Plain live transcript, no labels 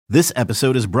This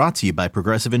episode is brought to you by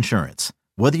Progressive Insurance.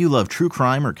 Whether you love true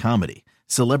crime or comedy,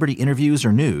 celebrity interviews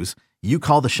or news, you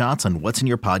call the shots on what's in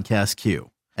your podcast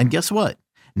queue. And guess what?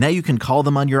 Now you can call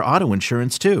them on your auto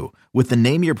insurance too with the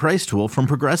Name Your Price tool from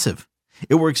Progressive.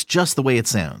 It works just the way it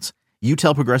sounds. You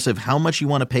tell Progressive how much you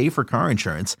want to pay for car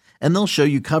insurance, and they'll show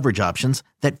you coverage options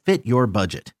that fit your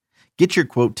budget. Get your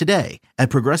quote today at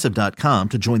Progressive.com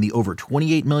to join the over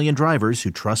 28 million drivers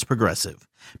who trust Progressive.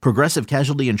 Progressive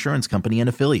Casualty Insurance Company and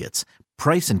Affiliates.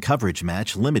 Price and coverage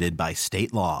match limited by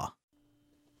state law.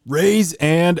 Rays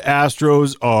and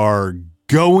Astros are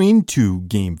going to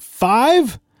Game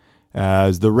 5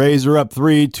 as the Rays are up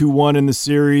 3-1 in the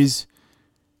series.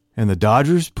 And the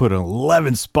Dodgers put an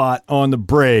 11 spot on the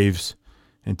Braves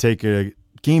and take a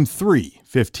Game 3,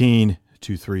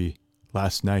 15-3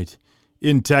 last night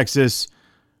in Texas.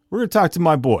 We're going to talk to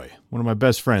my boy, one of my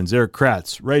best friends, Erik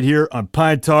Kratz, right here on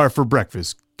Pine Tar for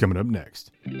Breakfast, coming up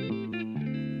next.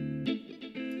 In the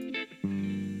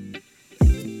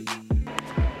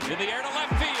air to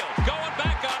left field, going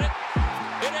back on it.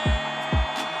 It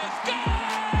is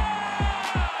gone!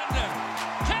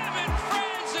 Kevin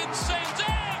Frandsen sends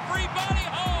everybody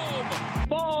home.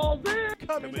 Ball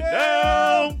coming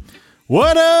down.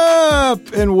 What up?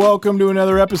 And welcome to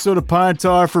another episode of Pine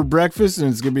Tar for Breakfast. And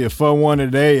it's going to be a fun one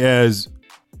today as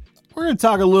we're going to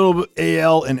talk a little bit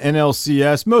AL and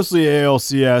NLCS, mostly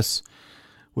ALCS,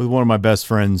 with one of my best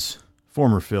friends,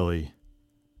 former Philly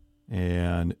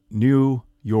and New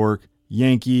York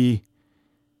Yankee,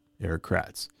 Erik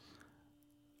Kratz.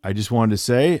 I just wanted to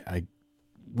say, I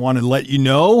want to let you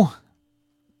know,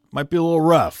 might be a little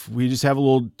rough. We just have a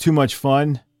little too much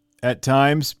fun at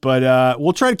times, but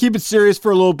we'll try to keep it serious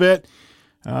for a little bit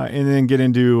and then get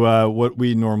into what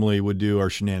we normally would do, our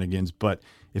shenanigans. But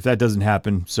if that doesn't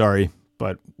happen, sorry,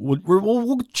 but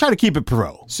we'll try to keep it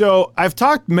pro. So I've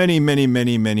talked many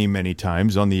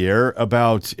times on the air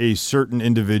about a certain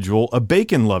individual, a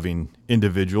bacon-loving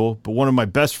individual, but one of my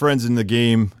best friends in the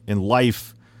game, in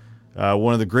life,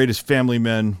 one of the greatest family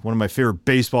men, one of my favorite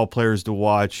baseball players to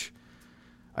watch.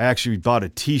 I actually bought a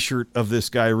T-shirt of this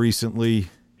guy recently.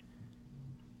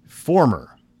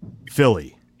 Former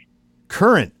Philly,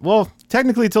 current, well,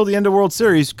 technically till the end of World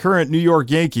Series, current New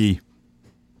York Yankee,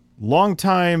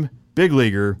 longtime big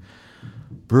leaguer,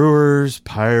 Brewers,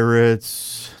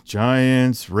 Pirates,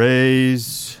 Giants,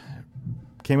 Rays,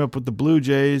 came up with the Blue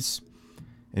Jays.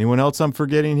 Anyone else I'm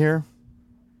forgetting here?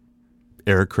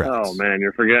 Erik Kratz. Oh man,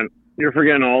 you're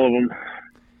forgetting all of them.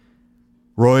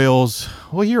 Royals.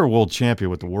 Well, you're a world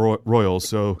champion with the Royals,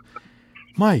 so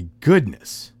my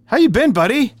goodness. How you been,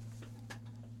 buddy?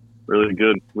 Really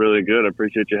good. I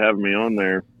appreciate you having me on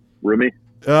there, Rumi.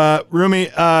 Rumi,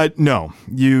 no,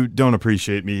 you don't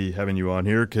appreciate me having you on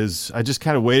here because I just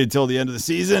kind of waited till the end of the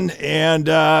season, and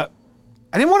I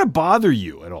didn't want to bother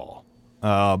you at all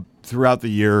throughout the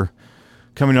year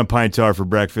coming on Pine Tar for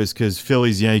Breakfast because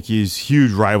Phillies-Yankees,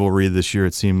 huge rivalry this year,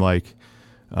 it seemed like.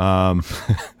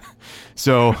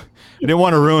 So I didn't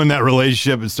want to ruin that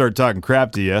relationship and start talking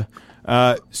crap to you.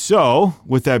 So,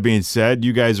 with that being said,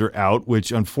 you guys are out,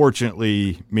 which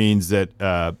unfortunately means that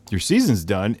your season's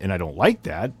done, and I don't like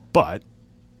that, but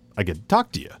I get to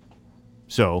talk to you.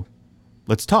 So,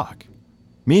 let's talk.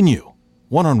 Me and you,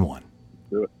 one-on-one.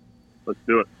 Let's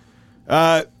do it.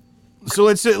 So,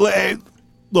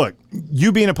 look,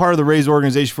 you being a part of the Rays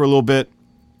organization for a little bit,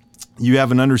 you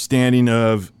have an understanding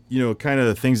of, kind of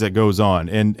the things that goes on.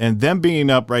 And them being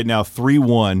up right now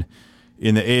 3-1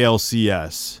 in the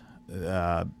ALCS,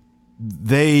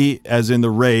 they, as in the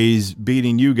Rays,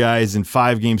 beating you guys in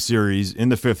 5-game series in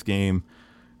the 5th game,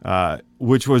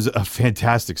 which was a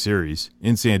fantastic series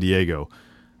in San Diego.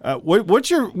 What's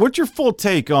your full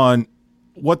take on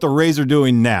what the Rays are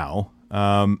doing now?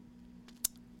 As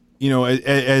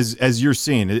you're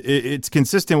seeing, it's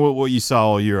consistent with what you saw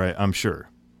all year, I'm sure.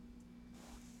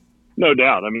 No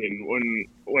doubt. I mean,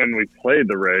 when we played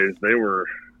the Rays, they were.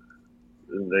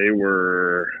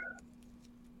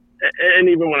 And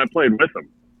even when I played with them,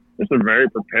 it's a very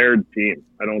prepared team.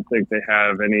 I don't think they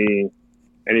have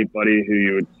anybody who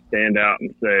you would stand out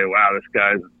and say, wow, this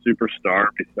guy's a superstar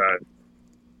besides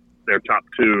their top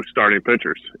 2 starting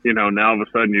pitchers. Now all of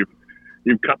a sudden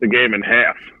you've cut the game in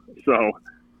half. So,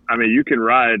 I mean, you can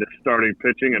ride starting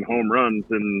pitching and home runs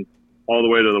and all the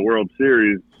way to the World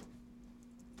Series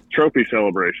trophy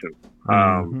celebration.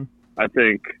 Mm-hmm. I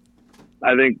think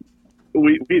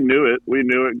we knew it. We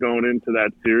knew it going into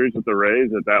that series with the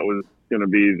Rays that was going to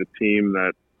be the team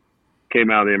that came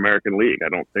out of the American League. I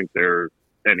don't think there's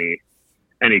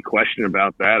any question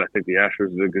about that. I think the Astros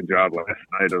did a good job last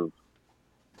night of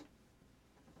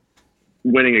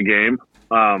winning a game.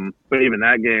 But even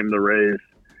that game, the Rays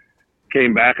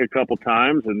came back a couple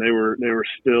times, and they were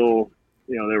still,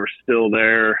 they were still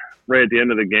there right at the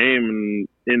end of the game and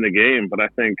in the game. But I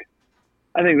think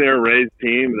they're a Rays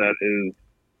team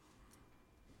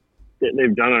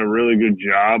they've done a really good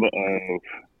job of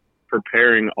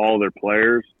preparing all their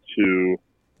players to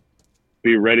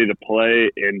be ready to play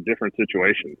in different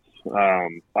situations.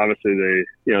 Obviously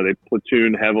they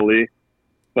platoon heavily,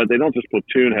 but they don't just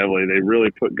platoon heavily. They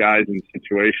really put guys in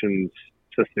situations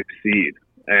to succeed.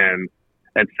 And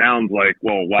it sounds like,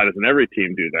 well, why doesn't every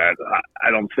team do that?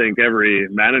 I don't think every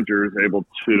manager is able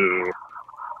to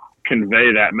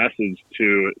convey that message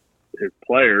to his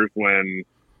players when,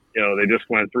 they just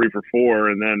went 3 for 4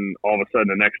 and then all of a sudden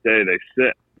the next day they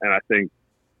sit. And I think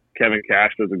Kevin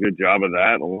Cash does a good job of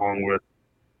that, along with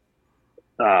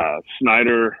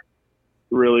Snyder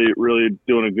really, really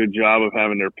doing a good job of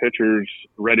having their pitchers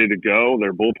ready to go.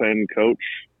 Their bullpen coach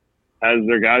has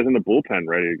their guys in the bullpen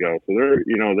ready to go. So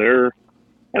they're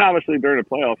and obviously during the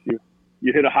playoffs,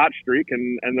 you hit a hot streak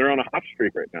and they're on a hot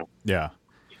streak right now. Yeah.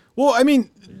 Well, I mean,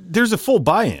 there's a full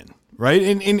buy-in, right?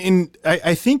 And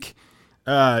I think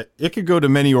it could go to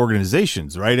many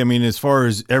organizations, right? I mean, as far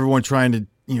as everyone trying to,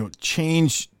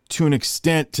 change to an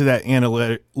extent to that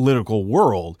analytical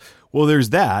world. Well, there's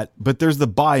that, but there's the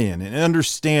buy-in and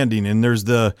understanding, and there's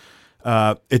the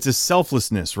it's a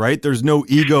selflessness, right? There's no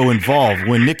ego involved.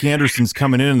 When Nick Anderson's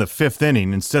coming in the 5th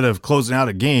inning instead of closing out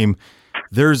a game,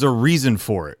 there's a reason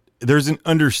for it. There's an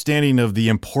understanding of the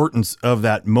importance of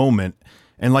that moment.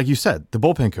 And like you said, the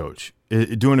bullpen coach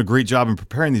doing a great job in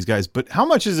preparing these guys. But how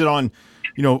much is it on,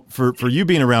 for you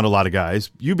being around a lot of guys,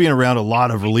 you being around a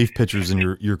lot of relief pitchers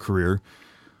in your career,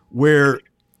 where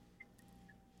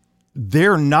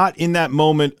they're not in that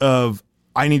moment of,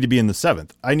 I need to be in the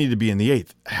 7th, I need to be in the 8th.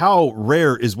 How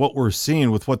rare is what we're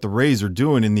seeing with what the Rays are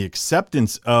doing in the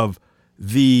acceptance of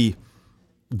the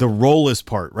role-less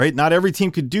part, right? Not every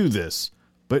team could do this,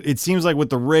 but it seems like with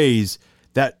the Rays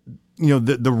that,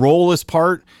 the role-less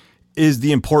part is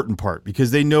the important part,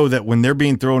 because they know that when they're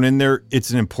being thrown in there, it's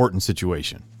an important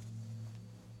situation.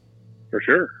 For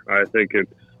sure. I think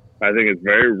it's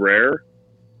very rare,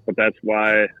 but that's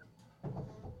why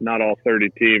not all 30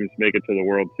 teams make it to the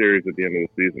World Series at the end of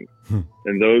the season.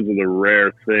 And those are the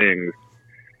rare things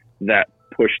that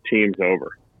push teams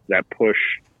over, that push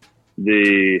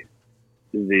the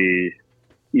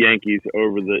Yankees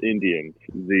over the Indians,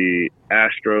 the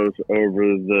Astros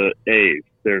over the A's.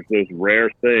 There's those rare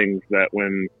things that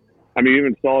you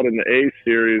even saw it in the A's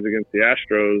series against the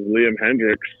Astros. Liam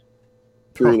Hendricks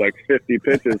threw like 50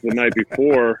 pitches the night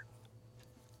before,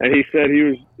 and he said he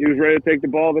was ready to take the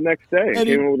ball the next day. And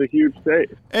came in with a huge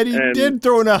save. And he did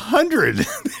throw in 100.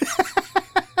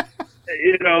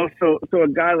 So a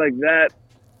guy like that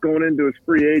going into his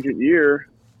free agent year,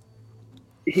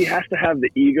 he has to have the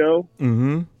ego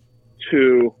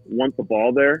to want the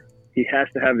ball there. He has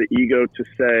to have the ego to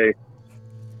say,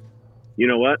 you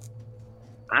know what?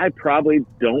 I probably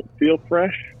don't feel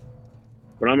fresh,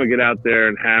 but I'm gonna get out there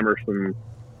and hammer some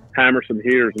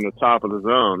heaters in the top of the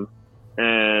zone.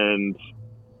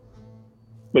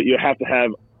 But you have to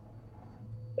have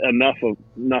enough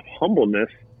humbleness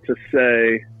to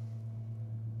say,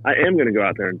 I am going to go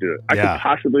out there and do it. I could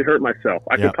possibly hurt myself.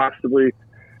 I could possibly,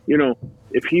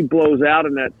 if he blows out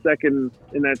in that second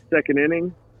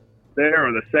inning there,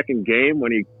 or the second game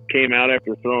when he came out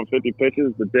after throwing 50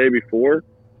 pitches the day before,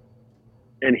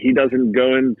 and he doesn't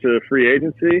go into free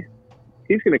agency,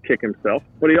 he's going to kick himself.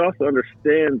 But he also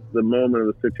understands the moment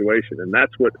of the situation, and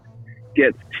that's what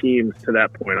gets teams to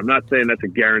that point. I'm not saying that's a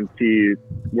guaranteed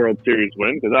World Series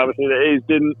win, because obviously the A's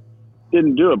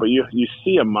didn't do it, but you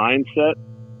see a mindset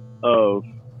of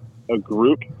a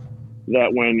group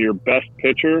that when your best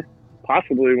pitcher,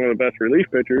 possibly one of the best relief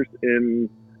pitchers in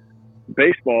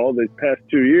baseball these past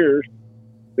 2 years,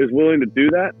 is willing to do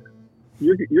that,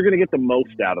 you're going to get the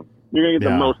most out of them. You're going to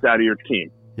get the most out of your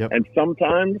team. Yep. And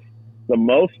sometimes the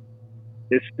most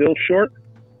is still short,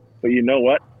 but you know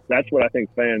what? That's what I think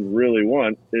fans really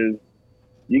want, is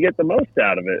you get the most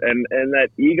out of it. And that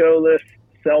egoless,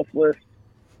 selfless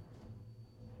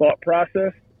thought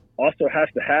process also has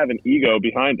to have an ego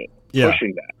behind it,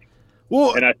 pushing that.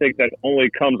 Well, and I think that only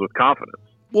comes with confidence.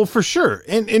 Well, for sure.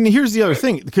 And here's the other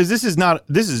thing, because this is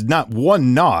not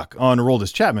one knock on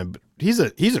Aroldis Chapman, but he's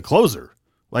a closer.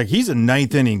 Like, he's a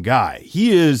 9th inning guy.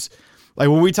 He is, like,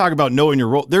 when we talk about knowing your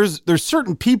role, there's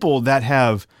certain people that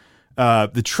have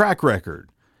the track record.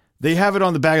 They have it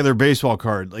on the back of their baseball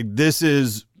card. Like, this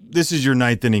is your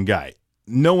 9th inning guy.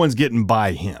 No one's getting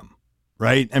by him,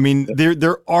 right? I mean,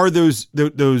 there are those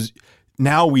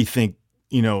now we think,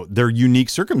 they're unique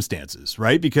circumstances,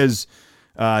 right? Because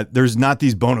There's not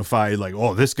these bona fide, like,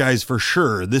 oh, this guy's for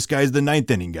sure, this guy's the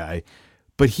ninth inning guy.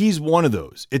 But he's one of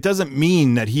those. It doesn't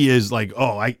mean that he is like,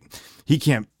 he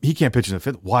can't pitch in the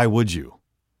fifth. Why would you?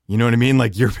 You know what I mean?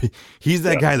 Like he's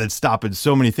that guy that's stopping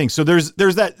so many things. So there's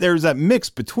that mix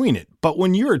between it. But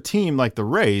when you're a team like the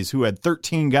Rays, who had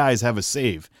 13 guys have a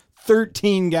save,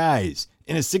 13 guys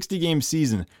in a 60-game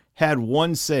season had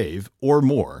one save or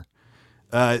more,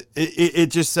 it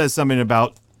just says something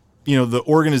about, the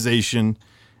organization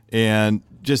and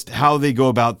just how they go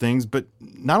about things. But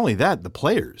not only that, the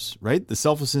players, right? The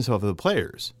selflessness of the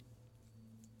players.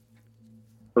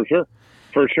 For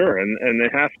sure. And they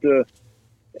have to,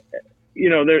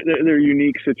 they're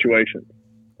unique situations.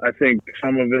 I think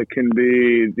some of it can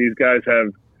be these guys have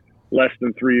less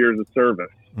than 3 years of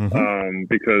service,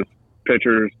 because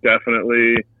pitchers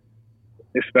definitely,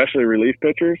 especially relief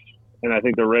pitchers, and I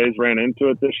think the Rays ran into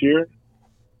it this year,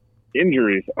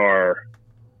 injuries are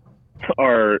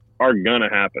gonna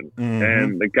happen.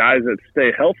 And the guys that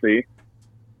stay healthy,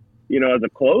 as a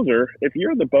closer, if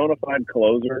you're the bona fide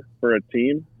closer for a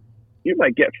team, you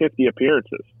might get 50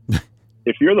 appearances.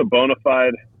 If you're the bona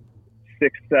fide 6th,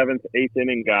 7th, 8th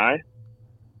inning guy,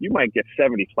 you might get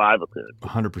 75 appearances.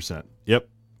 100%. Yep.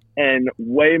 And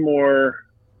way more,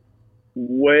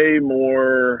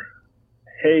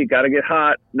 hey, got to get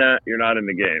hot. Nah, you're not in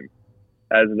the game,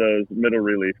 as those middle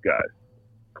relief guys.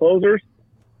 Closers,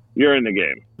 you're in the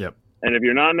game. Yep. And if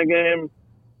you're not in the game,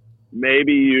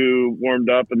 maybe you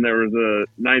warmed up and there was a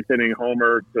 9th inning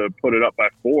homer to put it up by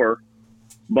 4,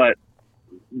 but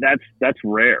that's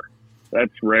rare.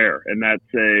 That's rare. And that's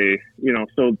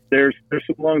so there's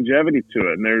some longevity to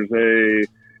it. And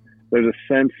there's a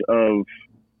sense of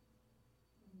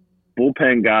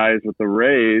bullpen guys with the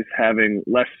Rays having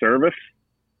less service,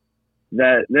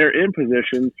 that they're in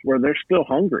positions where they're still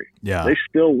hungry. Yeah. They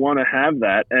still want to have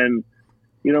that. And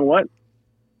you know what?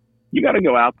 You got to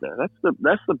go out there. That's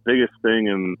the biggest thing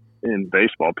in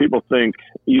baseball. People think,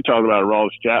 you talk about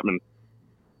Aroldis Chapman,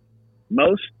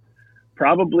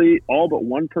 probably all but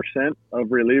 1% of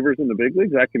relievers in the big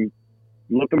leagues, I can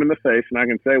look them in the face and I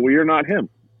can say, well, you're not him.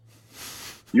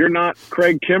 You're not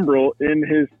Craig Kimbrell in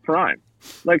his prime.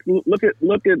 Like, look at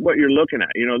what you're looking at.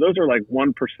 Those are like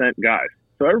 1% guys.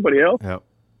 So everybody else,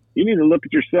 You need to look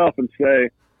at yourself and say,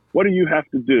 what do you have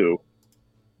to do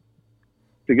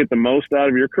to get the most out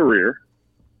of your career?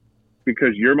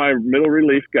 Because you're my middle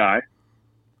relief guy.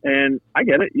 And I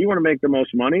get it. You want to make the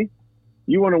most money.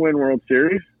 You want to win World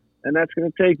Series. And that's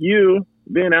going to take you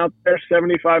being out there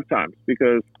 75 times,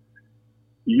 because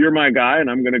you're my guy and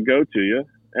I'm going to go to you.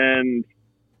 And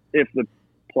if the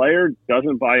player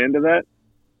doesn't buy into that,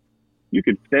 you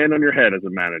could stand on your head as a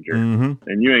manager,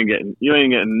 and you ain't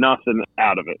getting nothing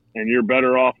out of it. And you're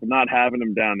better off not having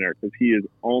him down there, because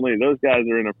those guys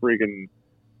are in a freaking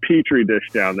petri dish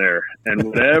down there.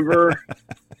 And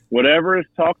whatever is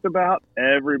talked about,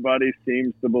 everybody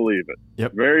seems to believe it.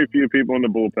 Yep. Very few people in the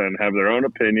bullpen have their own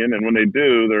opinion, and when they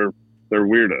do, they're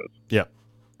weirdos. Yep,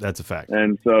 that's a fact.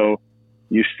 And so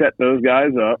you set those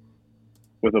guys up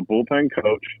with a bullpen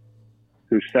coach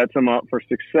who sets them up for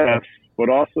success, but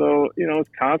also, is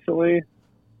constantly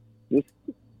just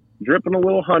dripping a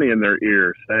little honey in their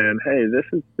ears, saying, "Hey,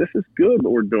 this is good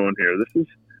what we're doing here. This is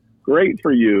great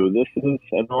for you.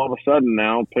 And all of a sudden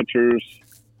now pitchers,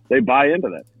 they buy into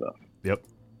that stuff."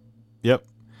 Yep.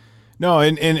 No,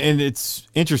 and it's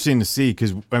interesting to see,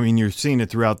 because you're seeing it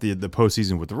throughout the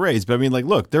postseason with the Rays. But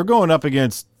look, they're going up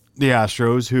against the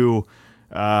Astros, who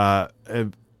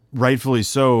rightfully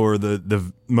so are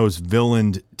the most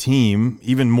villained team,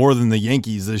 even more than the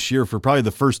Yankees this year, for probably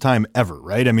the first time ever,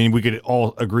 right? We could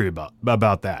all agree about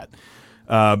that.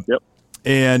 Yep.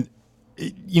 And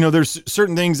there's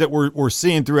certain things that we're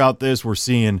seeing throughout this. We're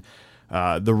seeing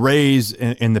the Rays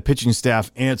and the pitching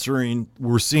staff answering.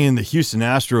 We're seeing the Houston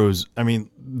Astros.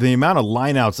 The amount of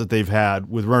lineouts that they've had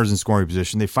with runners in scoring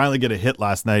position. They finally get a hit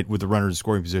last night with the runners in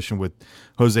scoring position with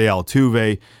Jose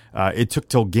Altuve. It took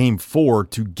till Game 4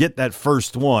 to get that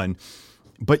first one.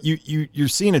 But you're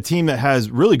seeing a team that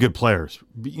has really good players.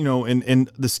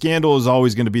 And the scandal is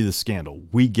always going to be the scandal.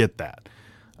 We get that.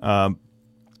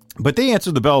 But they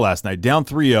answered the bell last night, down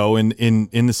 3-0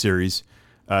 in the series.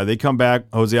 They come back.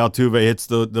 Jose Altuve hits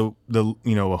the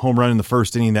a home run in the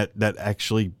first inning that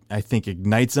actually, I think,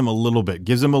 ignites him a little bit,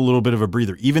 gives him a little bit of a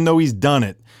breather, even though he's done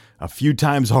it a few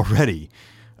times already.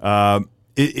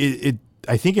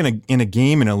 I think in a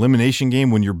game, an elimination game,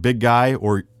 when your big guy,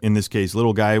 or in this case,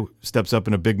 little guy, steps up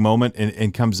in a big moment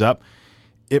and comes up,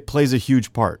 it plays a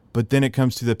huge part. But then it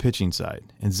comes to the pitching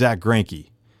side, and Zach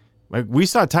Greinke. We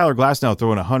saw Tyler Glasnow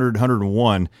throwing 100,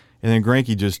 101, and then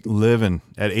Greinke just living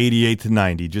at 88 to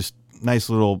 90, just nice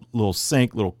little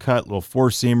sink, little cut, little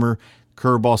four-seamer,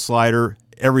 curveball, slider,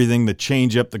 everything, the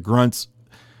changeup, the grunts.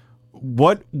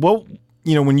 What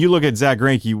when you look at Zach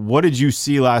Greinke, what did you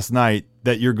see last night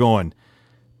that you're going,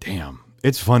 damn,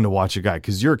 it's fun to watch a guy,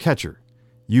 because you're a catcher.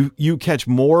 You catch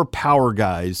more power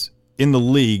guys in the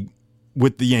league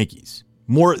with the Yankees.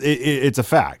 More, it's a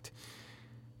fact.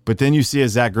 But then you see a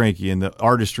Zach Greinke and the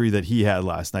artistry that he had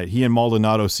last night. He and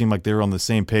Maldonado seemed like they were on the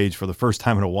same page for the first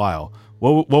time in a while.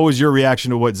 What was your reaction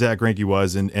to what Zach Greinke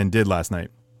was and did last night?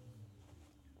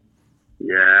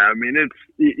 Yeah, I mean,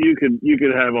 you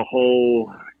could have a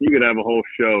whole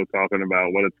show talking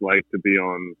about what it's like to be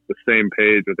on the same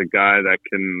page with a guy that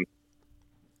can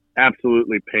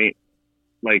absolutely paint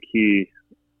like he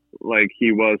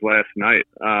was last night.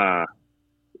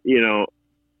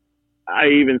 I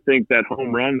even think that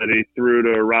home run that he threw to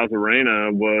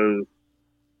Arozarena was,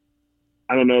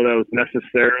 I don't know that was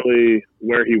necessarily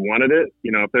where he wanted it.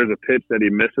 If there's a pitch that he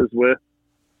misses with,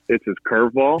 it's his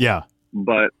curveball. Yeah.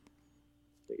 But,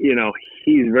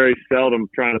 he's very seldom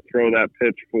trying to throw that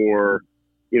pitch for,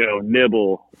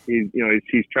 nibble. He's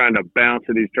trying to bounce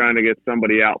it. He's trying to get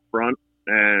somebody out front.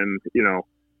 And,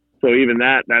 so even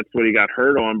that's what he got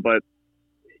hurt on. But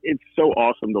it's so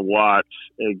awesome to watch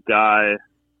a guy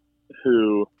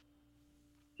who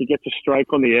he gets a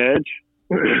strike on the edge.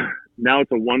 Now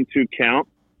it's a 1-2 count.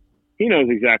 He knows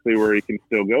exactly where he can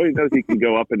still go. He knows he can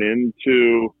go up and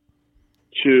into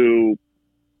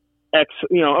X.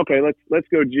 Okay, let's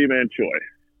go G-Man Choi.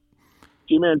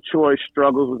 G-Man Choi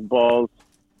struggles with balls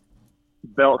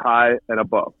belt high and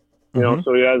above.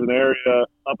 So he has an area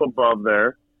up above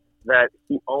there that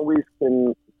he always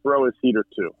can throw his heater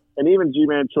to. And even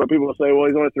G-Man Choi, people will say, well,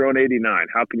 he's only throwing 89.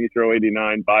 How can you throw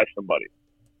 89 by somebody?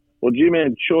 Well,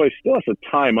 G-Man Choi still has to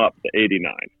time up to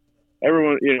 89.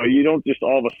 Everyone, you don't just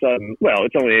all of a sudden, well,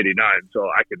 it's only 89, so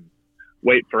I can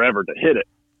wait forever to hit it.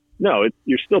 No,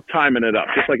 you're still timing it up,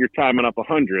 just like you're timing up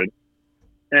 100.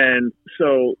 And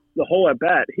so the whole at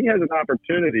bat, he has an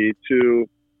opportunity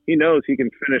he knows he can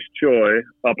finish Choi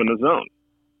up in the zone.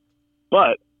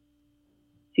 But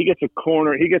he gets a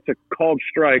called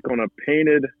strike on a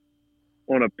painted,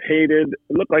 it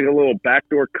looked like a little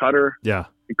backdoor cutter. Yeah.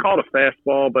 He called a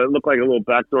fastball, but it looked like a little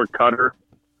backdoor cutter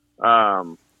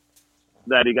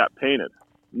that he got painted.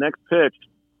 Next pitch,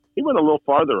 he went a little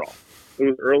farther off. It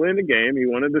was early in the game. He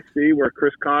wanted to see where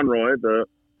Chris Conroy, the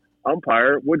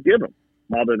umpire, would give him.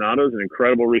 Maldonado's an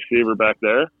incredible receiver back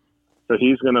there, so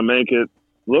he's going to make it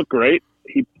look great.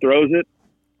 He throws it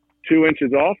 2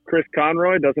 inches off. Chris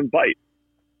Conroy doesn't bite.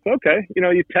 Okay,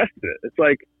 you tested it. It's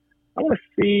like, I want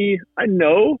to see. I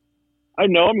know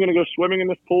I'm going to go swimming in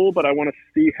this pool, but I want to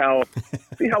see how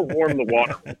warm the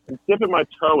water is. I'm dipping my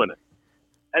toe in it.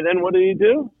 And then what did he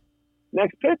do?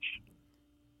 Next pitch,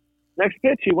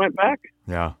 he went back.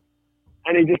 Yeah.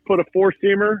 And he just put a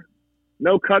four-seamer,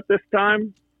 no cut this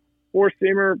time.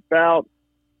 Four-seamer about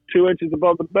 2 inches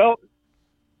above the belt.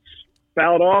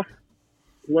 Fouled off.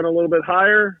 Went a little bit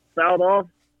higher. Fouled off.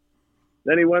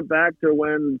 Then he went back to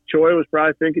when Choi was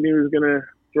probably thinking he was going to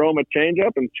throw him a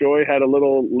changeup, and Choi had a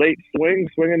little late swing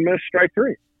and miss, strike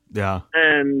three. Yeah.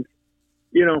 And,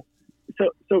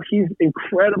 so he's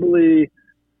incredibly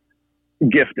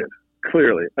gifted,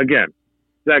 clearly. Again,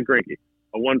 Zach Greinke,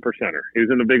 a 1%er. He was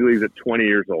in the big leagues at 20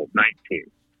 years old, 19.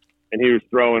 And he was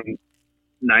throwing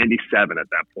 97 at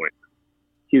that point.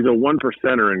 He's a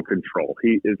 1%er in control.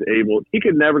 He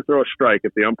could never throw a strike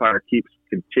if the umpire keeps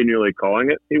continually calling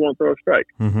it. He won't throw a strike.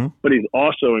 Mm-hmm. But he's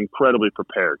also incredibly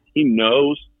prepared. He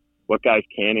knows what guys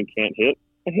can and can't hit,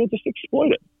 and he'll just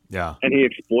exploit it. Yeah. And he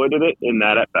exploited it in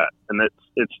that at-bat. And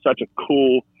it's such a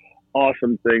cool,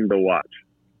 awesome thing to watch.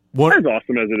 What? As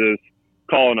awesome as it is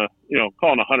calling a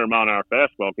 100-mile-an-hour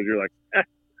fastball, because you're like,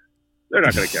 they're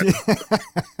not going to catch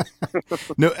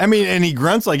it. No, I mean, and he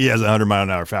grunts like he has a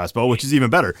 100-mile-an-hour fastball, which is even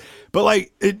better. But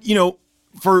like,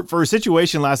 for a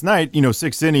situation last night,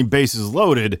 sixth inning, bases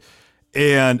loaded,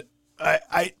 and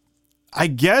I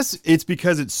guess it's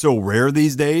because it's so rare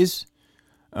these days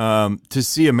to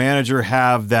see a manager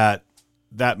have that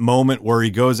moment where he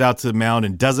goes out to the mound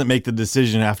and doesn't make the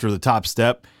decision after the top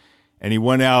step. And he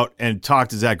went out and talked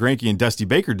to Zach Greinke and Dusty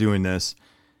Baker doing this,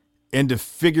 and to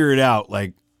figure it out,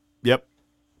 like, yep,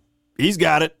 he's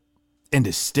got it, and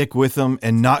to stick with them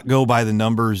and not go by the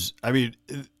numbers. I mean,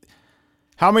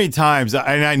 how many times,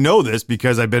 and I know this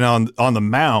because I've been on the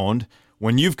mound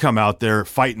when you've come out there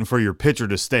fighting for your pitcher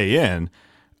to stay in.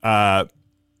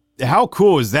 How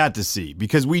cool is that to see?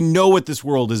 Because we know what this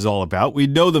world is all about. We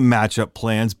know the matchup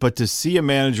plans, but to see a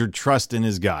manager trust in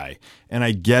his guy, and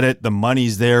I get it, the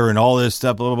money's there and all this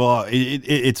stuff, blah, blah, blah.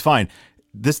 It's fine.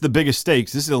 This is the biggest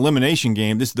stakes. This is an elimination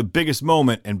game. This is the biggest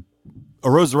moment, and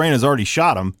Arozarena's already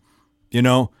shot him. You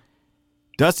know,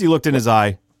 Dusty looked in his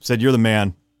eye, said, "You're the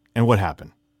man." And what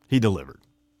happened? He delivered.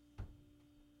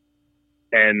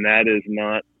 And that is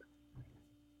not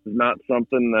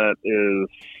something that is,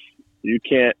 you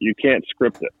can't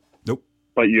script it. Nope.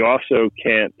 But you also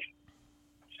can't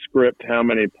script how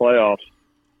many playoffs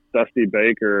Dusty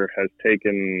Baker has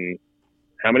taken.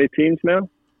 How many teams now?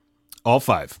 All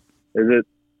 5. Is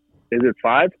it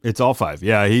 5? It's all 5.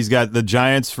 Yeah, he's got the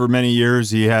Giants for many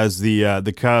years. He has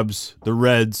the Cubs, the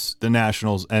Reds, the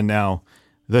Nationals, and now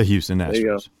the Houston Nationals.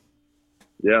 There you go.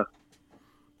 Yeah.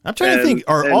 I'm trying to think.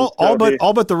 Are all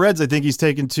but the Reds? I think he's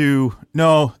taken to.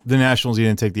 No, the Nationals. He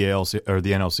didn't take the ALC or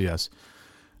the NLCS.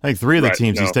 I think 3 of the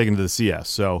teams he's taken to the CS.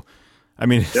 So, I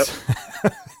mean, yep.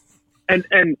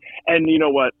 and you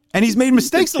know what? And he's made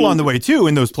mistakes along the way too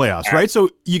in those playoffs, right? So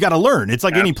you got to learn. It's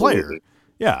like any player.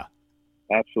 Yeah,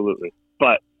 absolutely.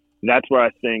 But that's where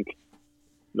I think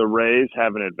the Rays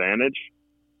have an advantage,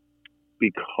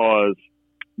 because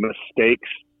mistakes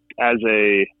as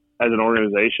an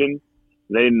organization,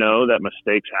 they know that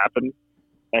mistakes happen,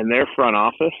 and their front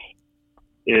office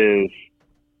is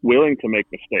willing to make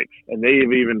mistakes. And they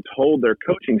have even told their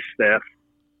coaching staff,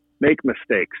 make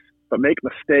mistakes, but make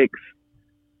mistakes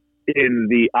in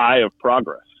the eye of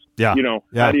progress. Yeah. You know,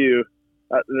 yeah. How do you,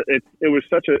 it was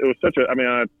such a, I mean,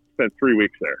 I spent 3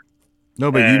 weeks there.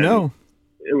 No, but you know,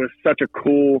 it was such a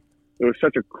cool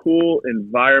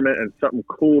environment and something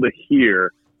cool to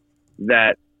hear,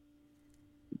 that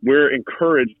we're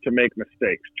encouraged to make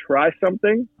mistakes. Try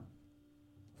something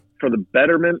for the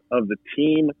betterment of the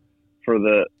team, for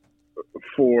the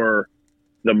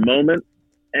moment,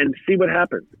 and see what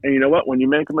happens. And you know what? When you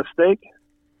make a mistake,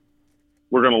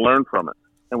 we're going to learn from it,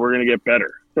 and we're going to get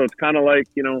better. So it's kind of like,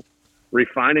 you know,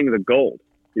 refining the gold.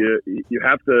 You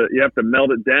have to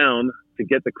melt it down to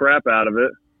get the crap out of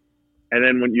it, and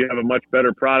then when you have a much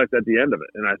better product at the end of it.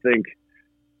 And I think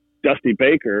Dusty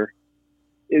Baker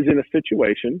is in a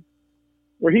situation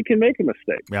where he can make a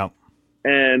mistake. Yeah.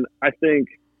 And I think,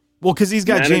 well, because he's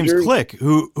got James Click,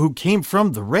 who came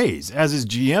from the Rays as his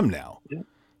GM now. Yeah.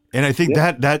 And I think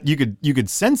that you could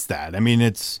sense that. I mean,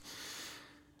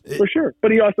 for sure.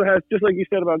 But he also has, just like you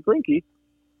said about Greinke,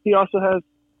 he also has,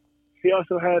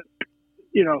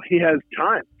 you know, he has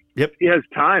time. Yep. He has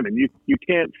time, and you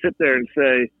can't sit there and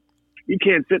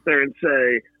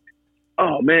say,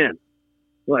 oh man,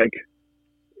 like,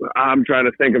 I'm trying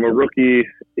to think of a rookie,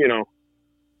 you know,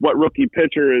 what rookie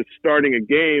pitcher is starting a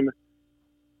game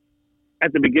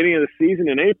at the beginning of the season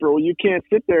in April. You can't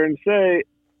sit there and say,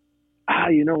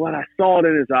 you know what? I saw it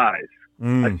in his eyes.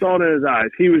 I saw it in his eyes.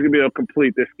 He was going to be able to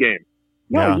complete this game.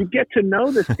 No, you get to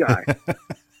know this guy.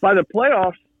 By the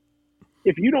playoffs,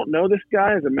 if you don't know this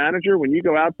guy as a manager, when you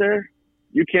go out there,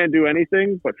 you can't do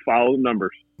anything but follow the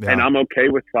numbers. Yeah. And I'm okay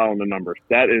with following the numbers.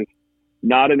 That is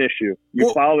not an issue.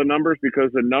 You follow the numbers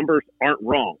because the numbers aren't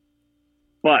wrong.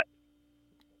 But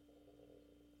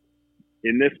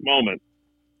in this moment,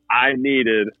 I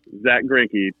needed Zach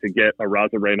Greinke to get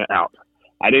Arozarena out.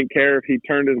 I didn't care if he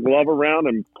turned his glove around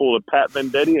and pulled a Pat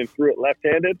Venditti and threw it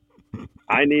left-handed.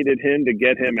 I needed him to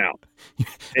get him out.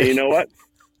 And you know what?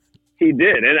 He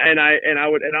did. And I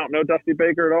don't know Dusty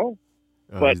Baker at all,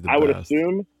 but I would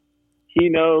assume he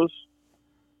knows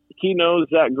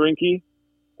Zach Greinke,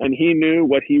 and he knew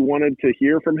what he wanted to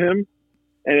hear from him.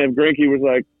 And if Greinke was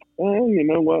like, well, you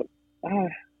know what?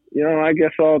 I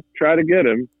guess I'll try to get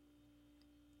him.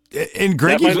 And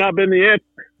Greinke's, that might not have been the answer.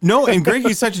 No, and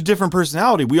Greinke's such a different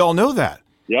personality. We all know that.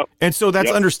 Yep. And so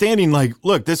that's understanding, like,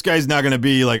 look, this guy's not going to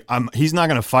be like, he's not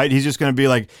going to fight. He's just going to be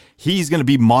like, he's going to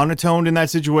be monotoned in that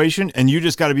situation, and you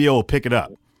just got to be able to pick it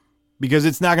up. Because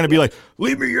it's not going to be like,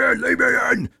 leave me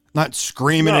in. Not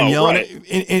screaming and yelling.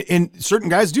 Right. And certain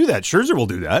guys do that. Scherzer will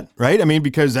do that, right? I mean,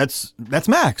 because that's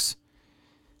Max.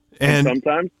 And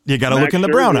sometimes you got to look in the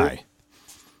brown eye.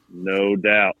 No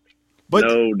doubt.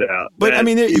 No doubt. But I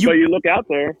mean, but you look out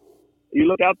there at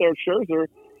Scherzer,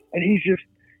 and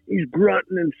he's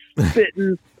grunting and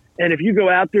spitting. And if you go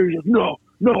out there, you're like,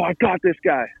 no, I got this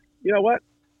guy. You know what?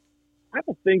 I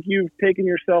don't think you've taken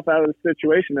yourself out of the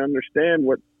situation to understand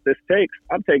what this takes.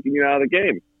 I'm taking you out of the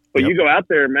game. But you go out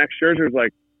there, and Max Scherzer's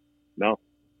like, no,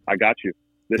 I got you.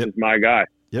 This is my guy.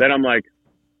 Then I'm like,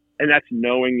 and that's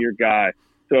knowing your guy.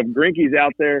 So if Greinke's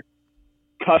out there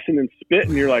cussing and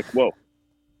spitting, you're like, whoa,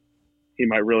 he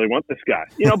might really want this guy.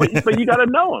 You know, but you got to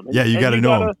know him. Yeah, you got to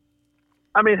know him.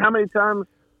 I mean, how many times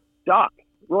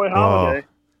Roy Halladay,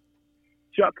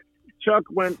 Chuck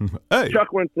went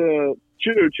to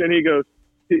Chooch, and he goes,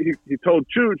 he told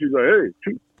Chooch, he's like, hey,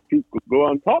 Chooch, go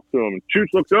on, talk to him. And Chooch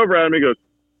looks over at him, he goes,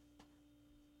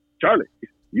 Charlie,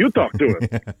 You talk to him.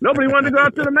 Nobody wanted to go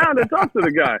out to the mound and talk to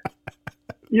the guy.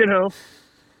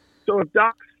 So if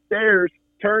Doc stares,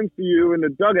 turns to you in the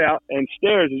dugout and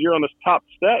stares as you're on this top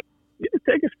step, you just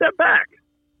take a step back.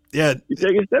 Yeah. You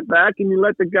take a step back and you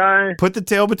let the guy put the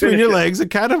tail between your legs and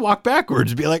kind of walk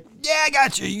backwards. Be like, yeah, I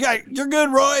got you. You're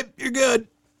good, Roy. You're good.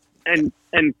 And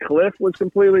Cliff was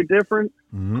completely different.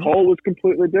 Mm-hmm. Cole was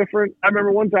completely different. I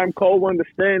remember one time Cole wanted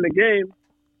to stay in the game,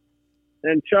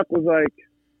 and Chuck was like,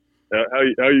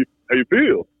 "How you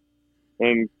feel?"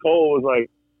 And Cole was like,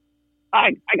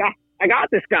 "I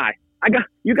got this guy. I got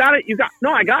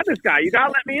this guy. You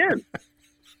gotta let me in."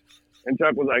 And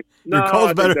Chuck was like, "No, your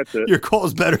Cole's better. That's it. Your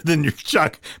Cole's better than your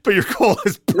Chuck, but your Cole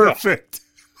is perfect."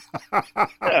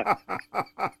 Yeah.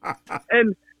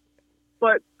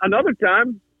 But another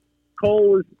time, Cole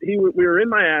was we were in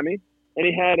Miami, and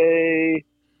he had a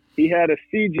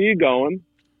CG going,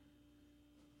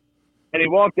 and he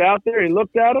walked out there, he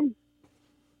looked at him,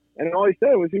 and all he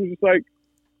said was, he was just like,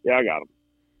 "Yeah, I got him."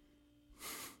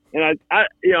 And I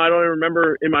don't even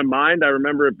remember in my mind. I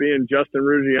remember it being Justin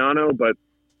Ruggiano, but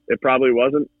it probably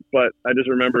wasn't. But I just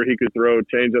remember he could throw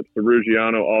changeups to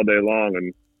Ruggiano all day long,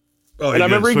 and I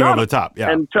remember he got over the top.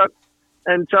 Yeah, and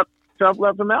Chuck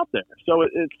left him out there. So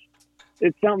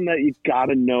it's something that you got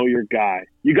to know your guy.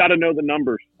 You got to know the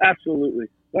numbers. Absolutely,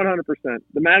 100%.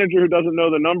 The manager who doesn't know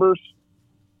the numbers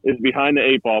is behind the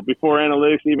eight ball before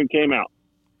analytics even came out.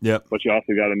 Yep. But you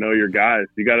also got to know your guys.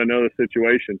 You got to know the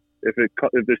situation. If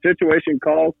the situation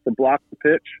calls to block the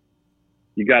pitch,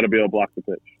 you got to be able to block the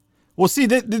pitch. Well, see,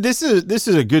 this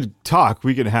is a good talk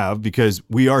we can have, because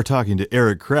we are talking to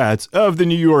Erik Kratz of the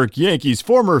New York Yankees,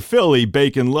 former Philly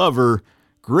bacon lover,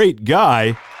 great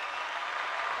guy.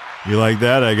 You like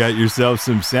that? I got yourself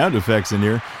some sound effects in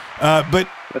here. But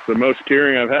that's the most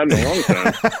cheering I've had in a long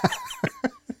time.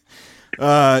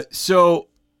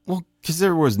 Because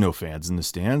there was no fans in the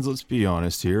stands, let's be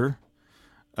honest here.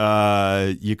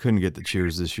 You couldn't get the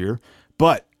cheers this year.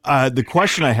 But the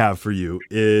question I have for you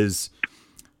is,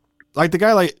 like the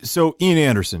guy Ian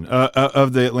Anderson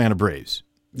of the Atlanta Braves,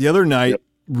 the other night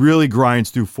really grinds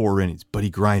through 4 innings, but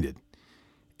he grinded.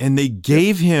 And they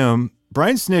gave him,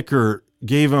 Brian Snitker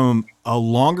gave him a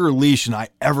longer leash than I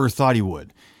ever thought he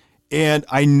would. And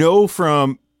I know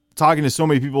from talking to so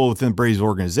many people within the Braves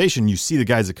organization, you see the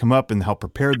guys that come up and how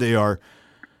prepared they are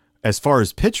as far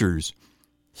as pitchers.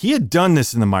 He had done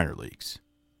this in the minor leagues.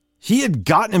 He had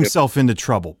gotten himself into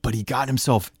trouble, but he got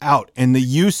himself out. And the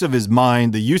use of his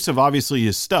mind, the use of obviously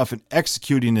his stuff and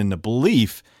executing in the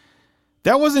belief,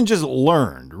 that wasn't just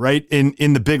learned, right,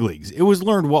 in the big leagues. It was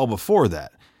learned well before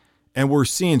that. And we're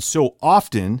seeing so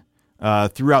often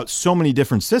throughout so many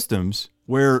different systems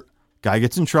where guy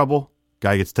gets in trouble,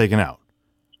 guy gets taken out.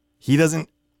 He doesn't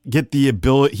get the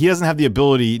ability. He doesn't have the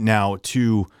ability now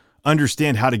to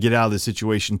understand how to get out of the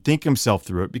situation, think himself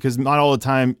through it, because not all the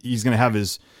time he's going to have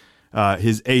his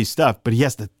A stuff, but he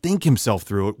has to think himself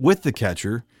through it with the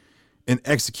catcher and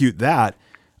execute that.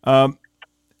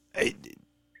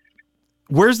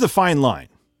 Where's the fine line?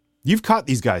 You've caught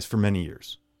these guys for many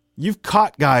years. You've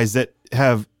caught guys that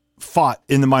have fought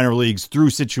in the minor leagues through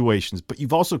situations, but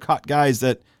you've also caught guys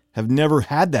that have never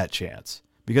had that chance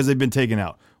because they've been taken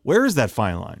out. Where is that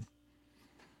fine line?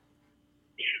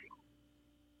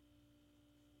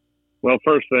 Well,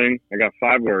 first thing, I got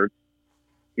 5 words.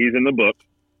 He's in the book,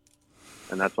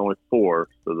 and that's only 4,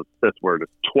 so the 5th word is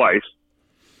twice.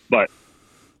 But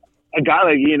a guy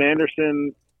like Ian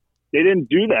Anderson, they didn't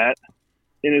do that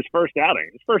in his first outing.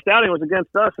 His first outing was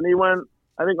against us, and he went,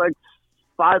 I think, like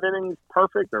 5 innings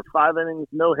perfect or 5 innings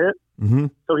no hit. Mm-hmm.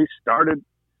 So he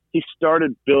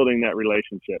started building that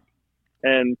relationship.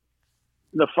 And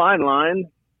the fine line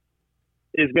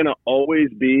is going to always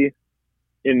be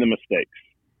in the mistakes.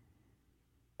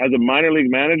 As a minor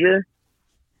league manager,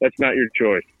 that's not your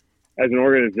choice. As an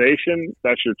organization,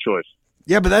 that's your choice.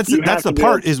 Yeah, but that's the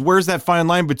part is where's that fine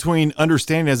line between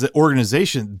understanding as an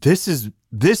organization, this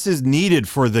is needed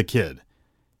for the kid.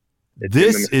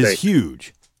 This is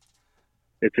huge.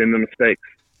 It's in the mistakes.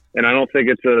 And I don't think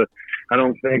it's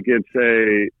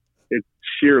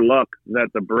sheer luck that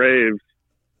the Braves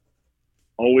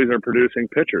always are producing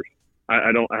pitchers.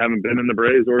 I haven't been in the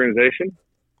Braves organization,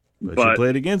 but you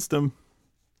played against them.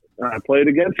 I played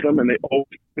against them, and they always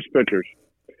push pitchers.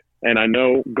 And I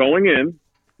know going in,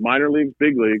 minor leagues,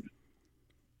 big leagues,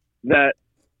 that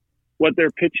what their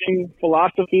pitching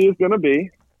philosophy is going to be,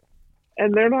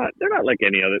 and they're not like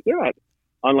any other. They're not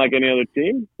unlike any other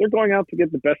team. They're going out to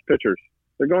get the best pitchers.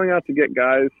 They're going out to get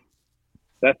guys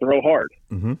that throw hard.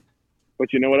 Mm-hmm.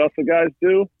 But you know what else the guys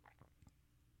do?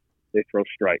 They throw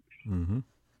strikes. Mm-hmm.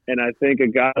 And I think a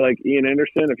guy like Ian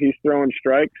Anderson, if he's throwing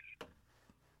strikes,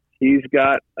 he's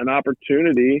got an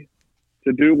opportunity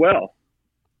to do well.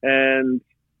 And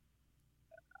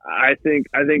I think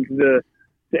to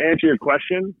answer your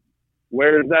question,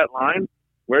 where is that line?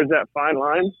 Where's that fine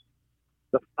line?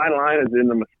 The fine line is in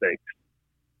the mistakes.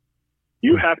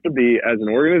 You have to be, as an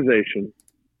organization,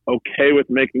 okay with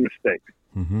making mistakes.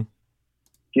 Mm-hmm.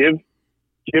 Give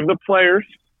the players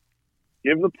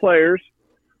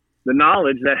the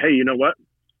knowledge that, hey, you know what?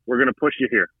 We're going to push you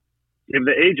here. Give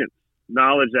the agents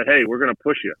knowledge that, hey, we're going to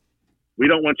push you. We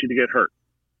don't want you to get hurt.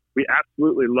 We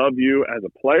absolutely love you as a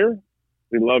player.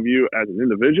 We love you as an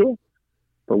individual.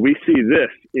 But we see this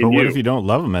in you. But what if you don't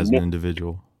love them as an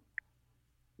individual?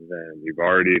 Then you've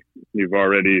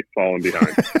already fallen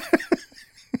behind.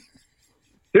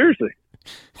 Seriously.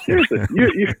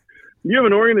 You have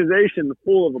an organization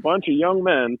full of a bunch of young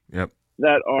men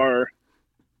that are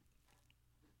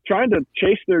trying to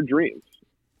chase their dreams.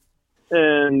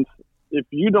 And if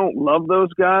you don't love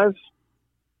those guys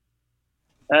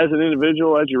as an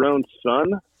individual, as your own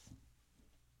son,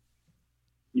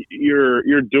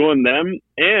 you're doing them.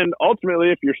 And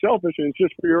ultimately, if you're selfish and it's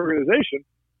just for your organization,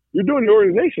 you're doing your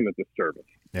organization a disservice.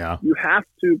 Yeah. You have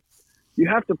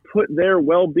to put their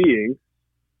well-being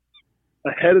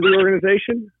ahead of the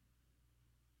organization.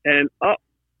 And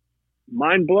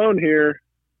mind blown here,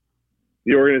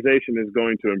 the organization is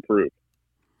going to improve.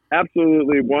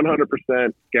 Absolutely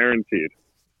 100% guaranteed.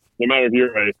 No matter if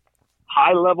you're a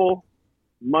high-level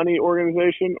money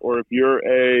organization or if you're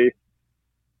a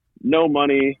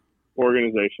no-money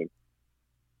organization.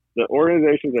 The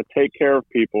organizations that take care of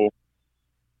people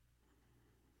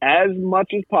as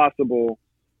much as possible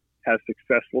have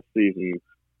successful seasons.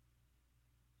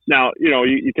 Now,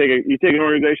 you take an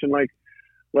organization like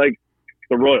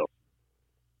the Royals.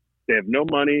 They have no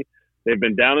money. They've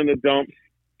been down in the dumps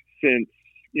since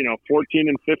 14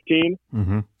 and 15,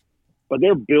 mm-hmm. but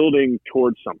they're building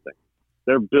towards something.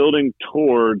 They're building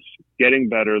towards getting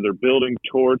better. They're building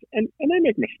towards, and they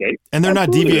make mistakes. And they're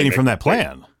not deviating from that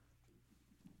plan.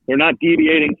 They're not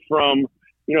deviating from,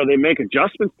 they make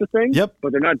adjustments to things,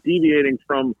 but they're not deviating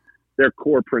from their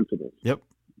core principles. Yep.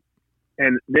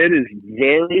 And it is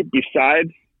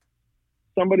besides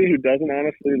somebody who doesn't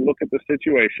honestly look at the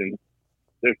situation,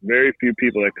 there's very few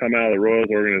people that come out of the Royals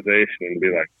organization and be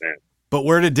like, man. But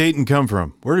where did Dayton come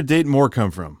from? Where did Dayton Moore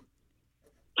come from?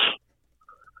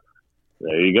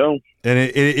 There you go. And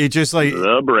it just like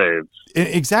the Braves.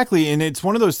 Exactly. And it's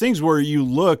one of those things where you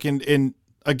look and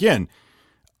again,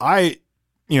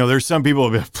 there's some people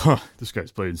who be, this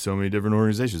guy's played in so many different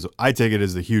organizations. I take it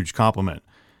as a huge compliment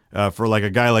for like a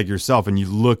guy like yourself. And you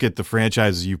look at the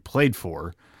franchises you played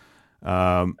for.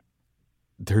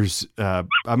 There's, I'm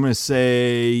going to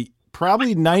say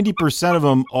probably 90% of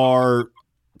them are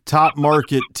top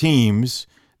market teams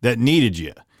that needed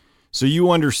you. So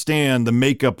you understand the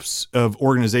makeups of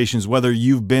organizations, whether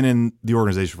you've been in the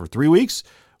organization for 3 weeks,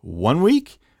 1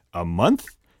 week, a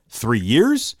month, 3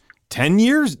 years, 10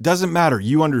 years, doesn't matter.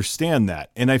 You understand that.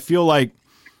 And I feel like,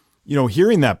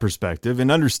 hearing that perspective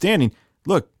and understanding,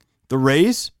 look, the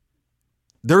Rays,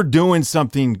 they're doing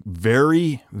something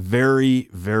very, very,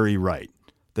 very right.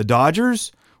 The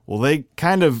Dodgers, well, they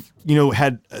kind of,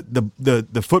 had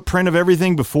the footprint of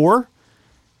everything before.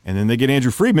 And then they get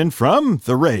Andrew Friedman from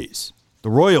the Rays,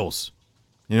 the Royals.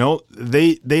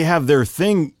 They have their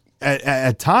thing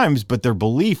at times, but their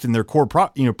belief and their core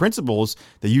principles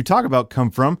that you talk about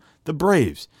come from the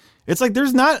Braves. It's like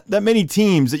there's not that many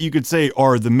teams that you could say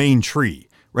are the main tree,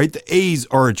 right? The A's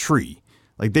are a tree.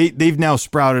 Like they've now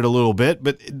sprouted a little bit,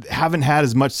 but haven't had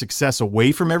as much success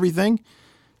away from everything.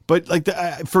 But like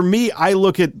for me, I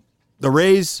look at the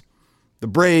Rays, the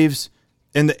Braves,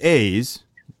 and the A's.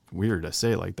 Weird to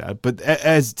say it like that, but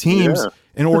as teams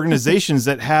and organizations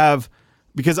that have,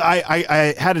 because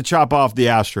I had to chop off the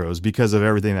Astros because of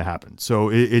everything that happened. So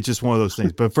it's just one of those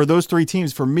things. But for those three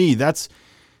teams, for me, those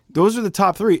are the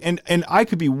top three. And I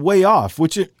could be way off,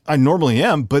 which I normally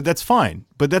am, but that's fine.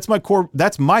 But that's my core.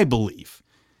 That's my belief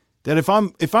that if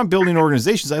I'm building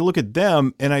organizations, I look at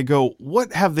them and I go,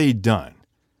 what have they done?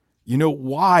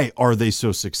 Why are they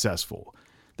so successful?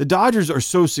 The Dodgers are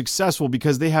so successful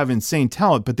because they have insane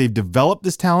talent, but they've developed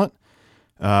this talent,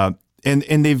 and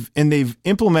they've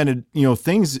implemented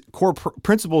things, core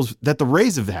principles that the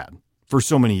Rays have had for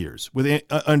so many years with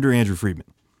under Andrew Friedman.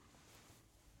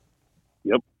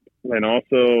 Yep, and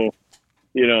also,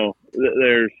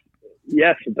 there's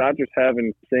the Dodgers have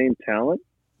insane talent,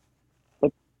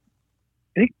 but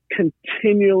they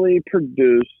continually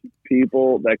produce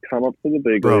people that come up to the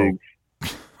big leagues.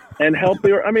 And help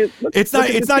it's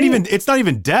not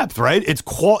even depth, right?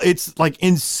 It's like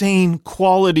insane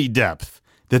quality depth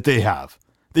that they have.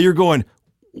 That you're going,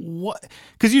 what?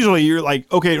 Because usually you're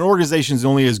like, okay, an organization's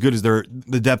only as good as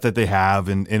the depth that they have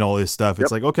and all this stuff.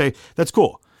 It's like, okay, that's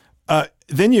cool.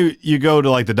 Then you go to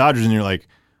like the Dodgers and you're like,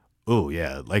 oh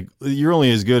yeah, like you're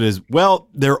only as good as, well,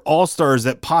 they're all-stars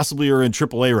that possibly are in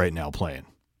AAA right now playing.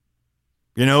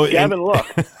 You know, Gavin Lux.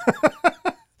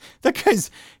 That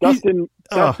guy's Dustin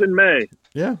May.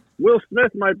 Yeah. Will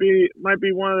Smith might be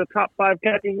one of the top 5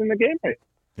 catchers in the game.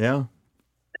 Yeah.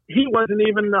 He wasn't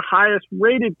even the highest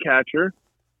rated catcher.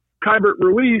 Kybert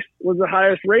Ruiz was the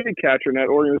highest rated catcher in that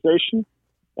organization.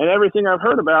 And everything I've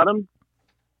heard about him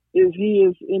is he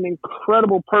is an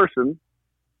incredible person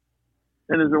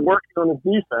and has been working on his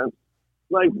defense.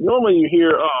 Like, normally you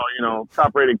hear,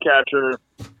 top rated catcher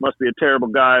must be a terrible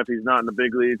guy if he's not in the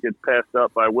big leagues, gets passed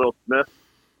up by Will Smith.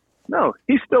 No,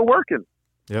 he's still working.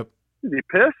 Yep. Is he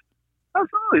pissed?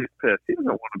 Absolutely he's pissed. He doesn't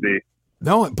want to be.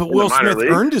 No, but Will Smith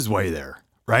earned his way there,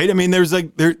 right? I mean, there's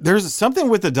there's something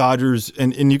with the Dodgers,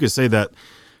 and you could say that,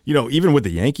 even with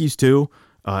the Yankees too.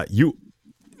 Not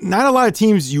a lot of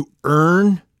teams you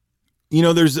earn.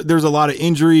 There's a lot of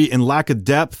injury and lack of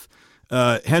depth.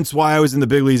 Hence why I was in the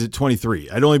big leagues at 23.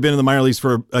 I'd only been in the minor leagues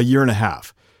for a year and a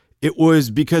half. It was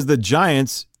because the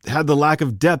Giants had the lack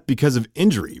of depth because of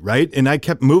injury, right? And I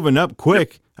kept moving up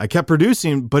quick. I kept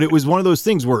producing, but it was one of those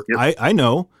things where I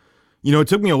know, it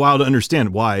took me a while to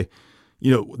understand why,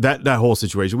 that whole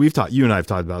situation. You and I have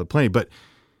talked about it plenty, but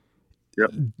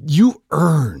you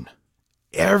earn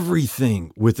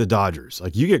everything with the Dodgers.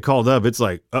 Like, you get called up, it's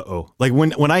like, uh-oh. Like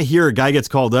when I hear a guy gets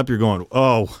called up, you're going,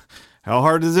 oh, how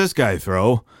hard does this guy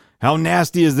throw? How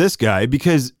nasty is this guy?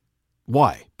 Because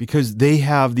why? Because they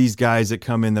have these guys that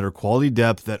come in that are quality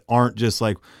depth that aren't just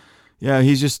like, yeah,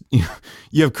 he's just,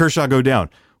 you have Kershaw go down.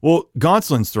 Well,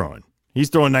 Gonsolin's throwing. He's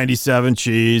throwing 97,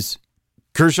 cheese.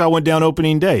 Kershaw went down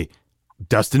opening day.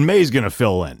 Dustin May's going to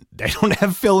fill in. They don't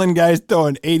have fill-in guys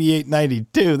throwing 88,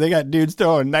 92. They got dudes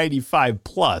throwing 95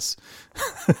 plus.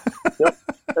 Yep.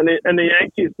 And the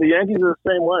Yankees are the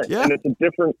same way. Yeah. And it's a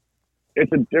different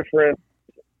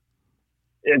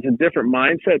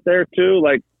mindset there too.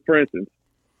 Like, for instance,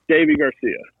 Davey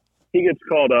Garcia, he gets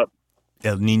called up.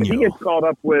 El Nino. He gets called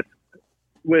up with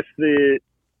the,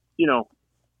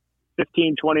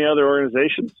 15, 20 other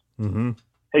organizations. Mm-hmm.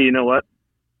 Hey, you know what?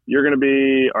 You're going to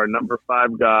be our number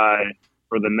 5 guy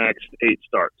for the next 8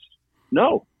 starts.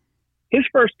 No. His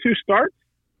first 2 starts,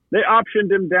 they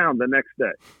optioned him down the next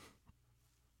day.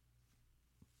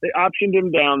 They optioned him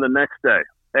down the next day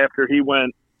after he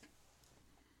went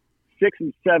 6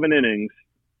 and 7 innings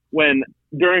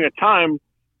during a time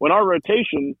when our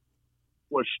rotation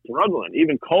was struggling.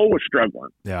 Even Cole was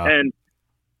struggling. Yeah. And,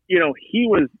 he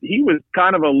was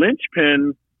kind of a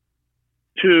linchpin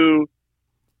to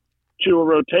a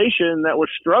rotation that was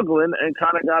struggling and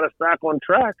kind of got us back on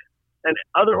track. And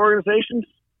other organizations,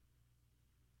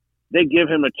 they give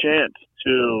him a chance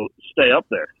to stay up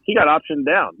there. He got optioned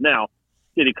down. Now,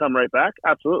 did he come right back?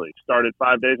 Absolutely. Started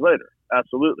 5 days later.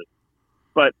 Absolutely.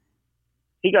 But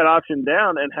he got optioned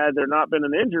down, and had there not been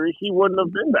an injury, he wouldn't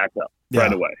have been back up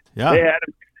right away. Yeah.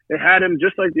 They had him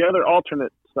just like the other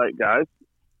alternate site guys,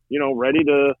 ready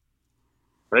to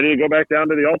go back down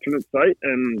to the alternate site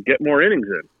and get more innings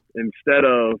in instead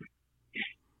of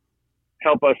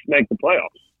help us make the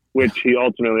playoffs, which he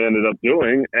ultimately ended up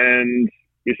doing. And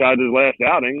besides his last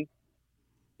outing,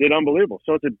 did unbelievable.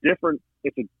 So it's a different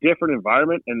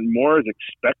environment, and more is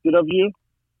expected of you.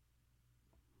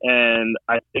 And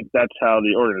I think that's how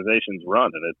the organization's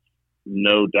run. And it's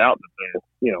no doubt that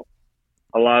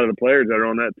a lot of the players that are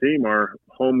on that team are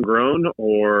homegrown,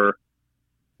 or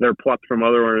they're plucked from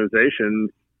other organizations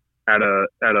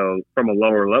from a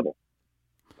lower level.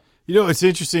 It's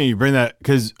interesting you bring that,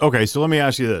 because, okay, so let me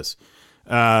ask you this.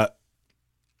 As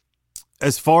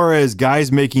far as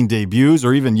guys making debuts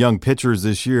or even young pitchers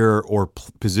this year or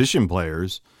position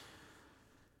players,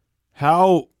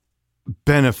 how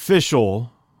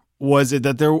beneficial was it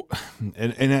that there,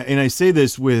 and I say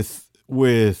this with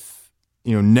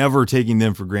never taking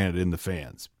them for granted in the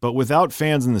fans, but without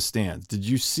fans in the stands, did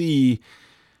you see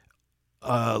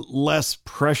a less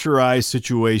pressurized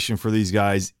situation for these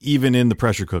guys, even in the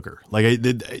pressure cooker? Like,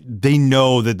 they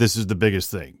know that this is the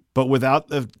biggest thing, but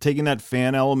without taking that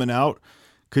fan element out,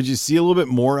 could you see a little bit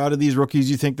more out of these rookies,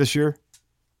 you think, this year?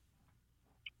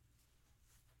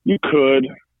 You could,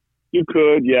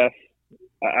 yes.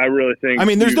 I really think. I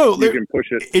mean, you can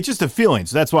push it. It's just a feeling,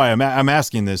 so that's why I'm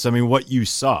asking this. I mean, what you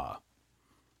saw,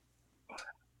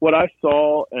 what I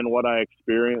saw, and what I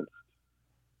experienced,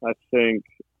 I think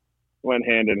went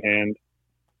hand in hand.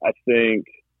 I think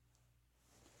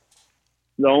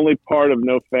the only part of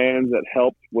no fans that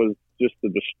helped was just the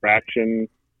distraction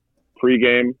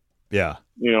pregame. Yeah.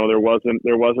 You know, there wasn't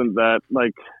that,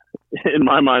 like, in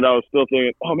my mind, I was still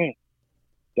thinking, oh man,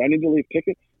 do I need to leave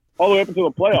tickets all the way up until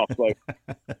the playoffs? Like,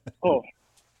 oh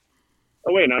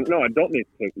wait, no, I don't need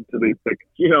to leave tickets.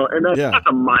 You know, and that's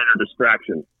a minor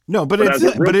distraction. No, but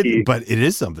it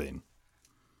is something.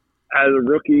 As a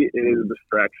rookie, it is a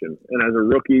distraction. And as a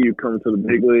rookie, you come to the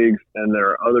big leagues and there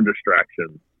are other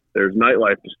distractions. There's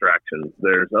nightlife distractions.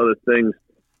 There's other things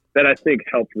that I think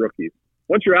help rookies.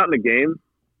 Once you're out in the game,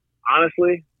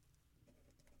 honestly,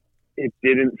 it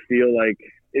didn't feel like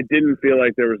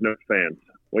there was no fans.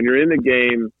 When you're in the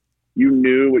game, you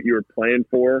knew what you were playing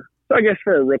for. So I guess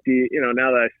for a rookie, you know,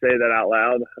 now that I say that out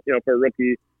loud, you know, for a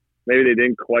rookie, maybe they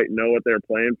didn't quite know what they were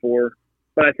playing for.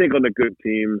 But I think on the good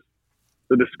teams,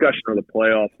 the discussion of the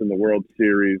playoffs and the World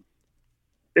Series,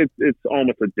 it's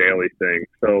almost a daily thing.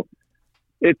 So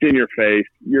it's in your face.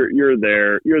 You're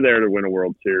there to win a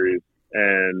World Series,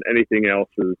 and anything else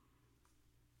is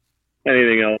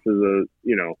a,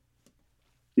 you know,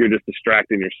 you're just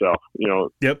distracting yourself. You know,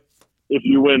 yep. If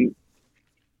you win,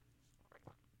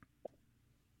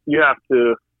 you have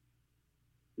to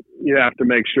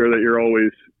make sure that you're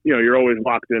always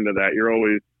locked into that. You're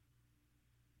always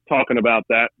talking about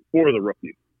that for the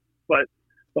rookies. But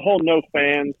the whole no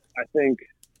fans, I think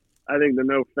the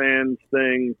no fans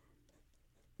thing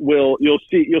you'll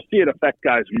see it affect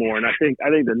guys more. And I think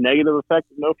the negative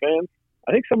effect of no fans,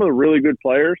 I think some of the really good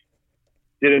players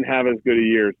didn't have as good a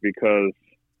years because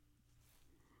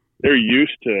they're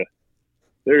used to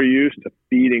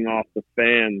feeding off the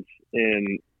fans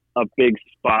in a big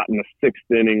spot in the sixth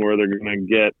inning where they're going to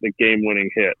get the game-winning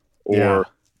hit, or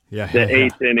the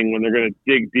eighth inning when they're going to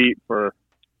dig deep for,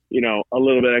 you know, a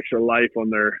little bit extra life on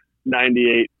their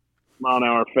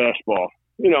 98-mile-an-hour fastball.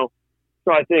 You know,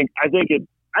 so I think it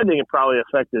probably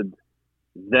affected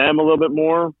them a little bit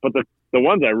more. But the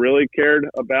ones I really cared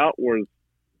about was,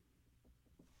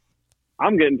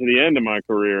 I'm getting to the end of my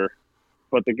career,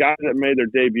 but the guys that made their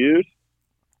debuts,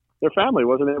 their family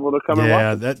wasn't able to come and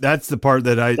watch. Yeah, that's the part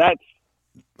that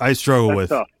I struggle with.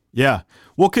 Tough. Yeah.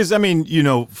 Well, because, I mean, you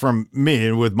know, from me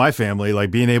and with my family, like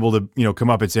being able to, you know,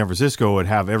 come up in San Francisco and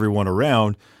have everyone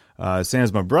around,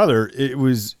 Sam's my brother,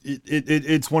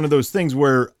 it's one of those things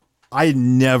where I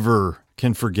never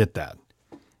can forget that.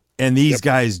 And these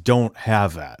guys don't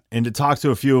have that. And to talk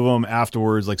to a few of them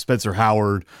afterwards, like Spencer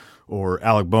Howard or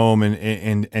Alec Boehm,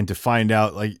 and to find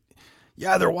out, like,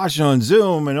 yeah, they're watching on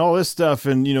Zoom and all this stuff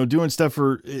and, you know, doing stuff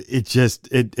for it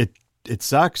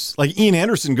sucks. Like Ian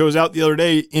Anderson goes out the other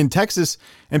day in Texas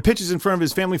and pitches in front of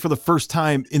his family for the first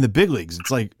time in the big leagues.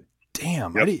 It's like,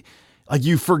 damn,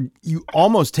 you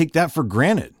almost take that for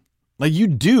granted. Like you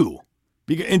do,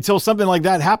 until something like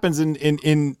that happens in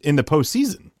the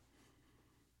postseason.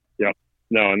 Yep.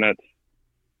 No. And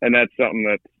that's something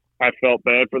that I felt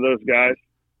bad for those guys,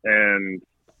 and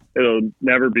it'll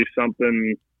never be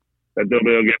something that they'll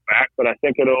be able to get back, but I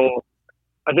think it'll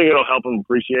help them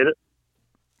appreciate it.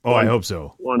 Oh, I hope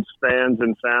so. Once fans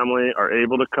and family are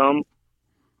able to come,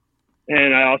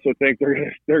 and I also think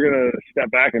they're gonna step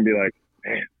back and be like,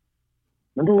 man,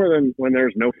 remember when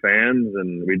there's no fans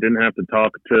and we didn't have to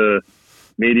talk to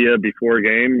media before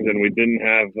games and we didn't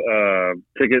have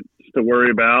tickets to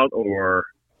worry about, or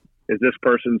is this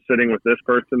person sitting with this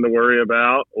person to worry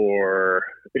about, or,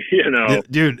 you know,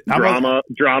 dude, drama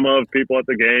of people at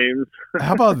the games.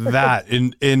 How about that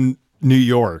in New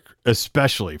York,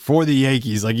 especially for the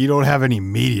Yankees? Like, you don't have any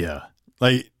media.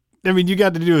 Like, I mean, you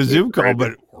got to do a Zoom call,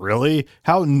 but really,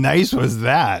 how nice was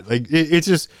that? Like, it's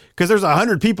just because there's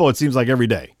 100 people, it seems like, every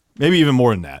day, maybe even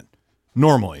more than that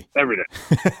normally. Every day.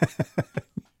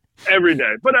 Every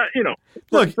day. But, you know,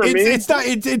 look, it's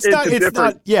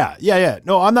not. Yeah.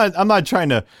 No, I'm not trying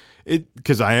to,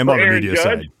 because I am on the media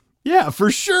side. Yeah, for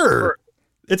sure.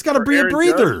 It's got to be a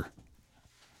breather. Judge,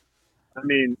 I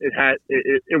mean,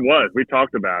 it was. We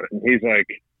talked about it, and he's like,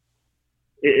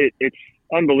 it's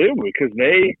unbelievable because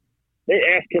they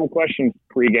ask him questions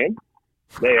pregame,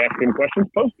 they ask him questions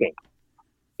postgame.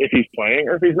 If he's playing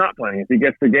or if he's not playing, if he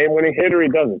gets the game-winning hit or he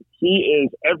doesn't, he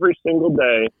is every single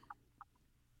day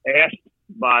asked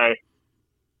by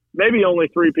maybe only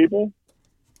 3 people,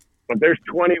 but there's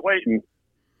 20 waiting,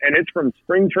 and it's from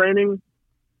spring training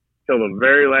till the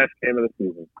very last game of the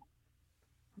season.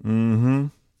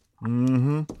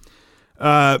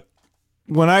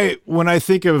 When I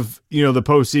think of, you know, the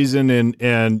postseason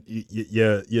and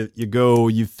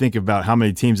you think about how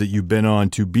many teams that you've been on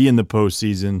to be in the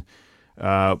postseason,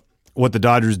 what the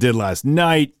Dodgers did last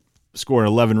night, scoring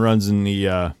 11 runs in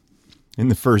the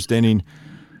first inning.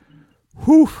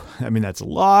 Whew, I mean, that's a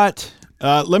lot.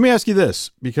 Let me ask you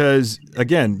this, because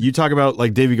again, you talk about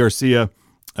like Davy Garcia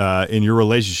in your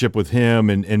relationship with him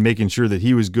and making sure that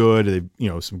he was good.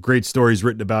 Some great stories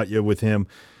written about you with him.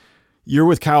 You're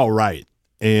with Kyle Wright,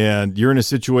 and you're in a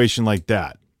situation like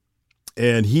that.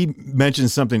 And he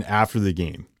mentioned something after the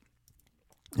game.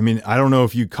 I mean, I don't know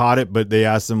if you caught it, but they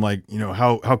asked him, like,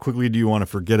 how quickly do you want to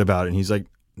forget about it? And he's like,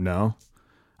 no,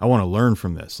 I want to learn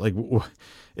from this. Like,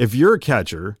 if you're a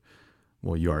catcher,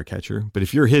 well, you are a catcher, but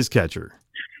if you're his catcher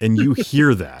and you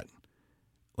hear that,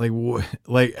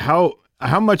 like how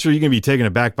much are you going to be taken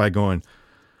aback by going,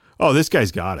 oh, this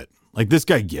guy's got it. Like, this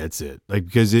guy gets it. Like,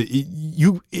 because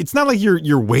it's not like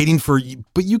you're waiting for,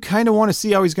 but you kind of want to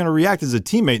see how he's going to react as a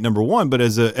teammate, number one, but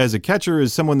as a catcher,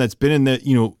 as someone that's been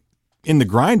in the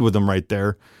grind with him right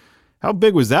there. How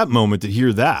big was that moment to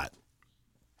hear that?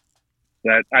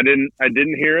 That I didn't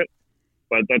hear it,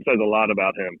 but that says a lot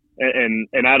about him. And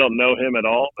I don't know him at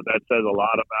all, but that says a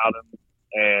lot about him.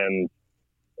 And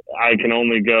I can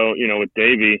only go, with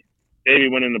Davey. Davey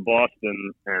went into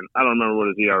Boston, and I don't remember what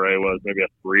his ERA was, maybe a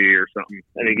 3 or something.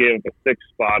 And he gave up a 6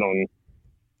 spot on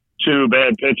 2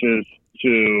 bad pitches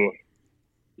to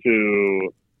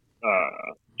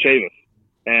Chavis.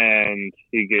 And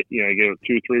he gave up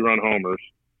 2 3-run homers.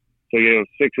 So he gave up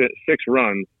 6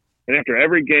 runs. And after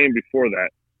every game before that,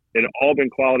 it had all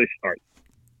been quality starts.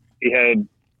 He had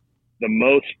the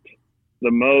most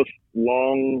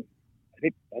long, I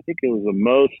think it was the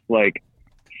most like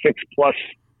 6+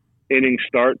 inning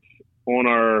starts on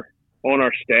our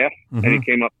staff. Mm-hmm. And he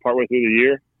came up partway through the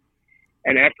year.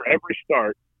 And after every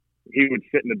start, he would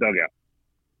sit in the dugout.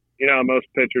 Most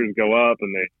pitchers go up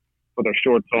and they put their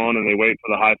shorts on and they wait for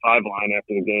the high five line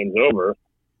after the game's over.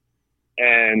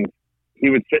 And he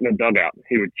would sit in the dugout.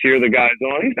 He would cheer the guys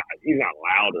on. He's not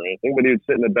loud or anything, but he would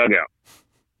sit in the dugout.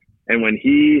 And when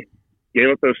he gave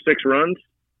up those 6 runs,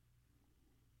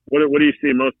 what do you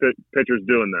see most pitchers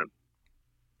doing then?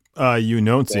 You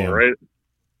don't see him. Right?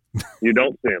 You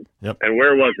don't see him. Yep. And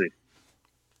where was he?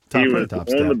 He was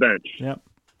on the bench. Yep.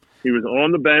 He was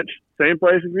on the bench, same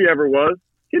place as he ever was.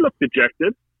 He looked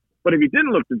dejected, but if he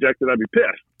didn't look dejected, I'd be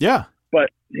pissed. Yeah. But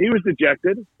he was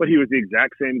dejected, but he was the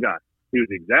exact same guy. He was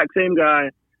the exact same guy.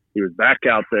 He was back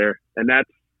out there, and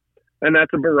that's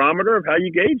a barometer of how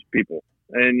you gauge people,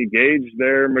 and you gauge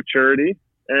their maturity.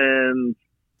 And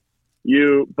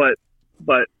but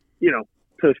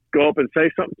to go up and say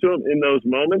something to him in those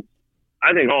moments,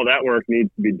 I think all that work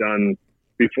needs to be done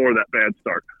before that bad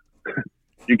start.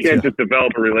 You can't just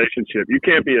develop a relationship. You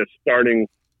can't be you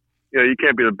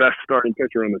can't be the best starting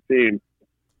pitcher on the team,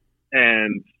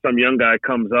 and some young guy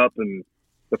comes up and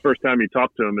the first time you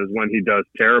talk to him is when he does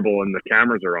terrible and the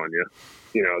cameras are on you.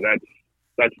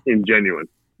 That's ingenuous.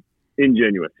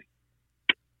 Disingenuous.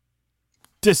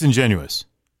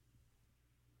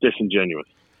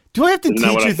 Do I have to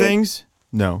teach you things?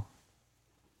 No.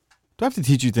 Do I have to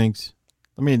teach you things?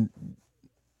 I mean,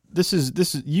 this is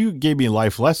you gave me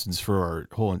life lessons for our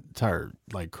whole entire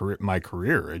my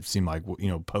career. It seemed like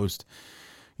post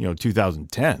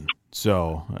 2010.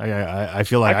 So I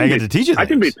feel like I get to teach you things. I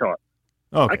can be taught.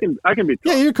 Oh, okay. I can be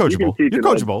taught. Yeah, you're coachable. You're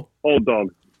coachable. Old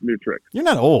dogs, new tricks. You're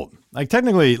not old. Like,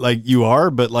 technically, you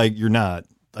are, but you're not.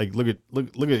 Like, look at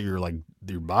your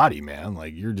your body, man.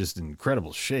 Like, you're just in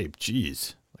incredible shape.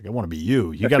 Jeez. Like, I want to be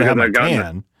you. You got to have my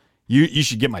tan. You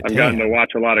should get my tan. I've gotten to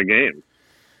watch a lot of games.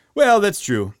 Well, that's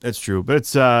true. That's true.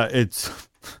 But it's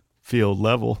field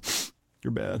level.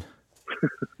 You're bad.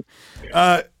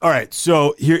 All right.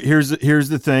 So here's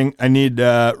the thing. I need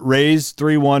Rays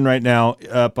 3-1 right now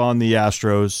up on the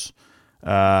Astros,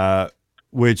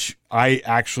 which I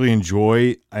actually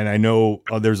enjoy. And I know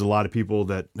there's a lot of people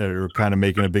that are kind of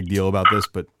making a big deal about this,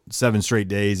 but 7 straight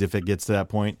days, if it gets to that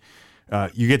point,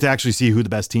 you get to actually see who the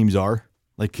best teams are.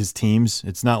 Like, his teams.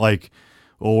 It's not like,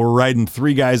 well, we're riding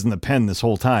 3 guys in the pen this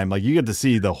whole time. Like, you get to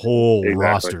see the whole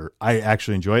roster. I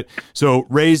actually enjoy it. So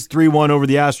Rays 3-1 over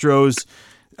the Astros.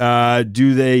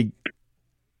 Do they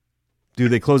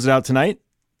close it out tonight?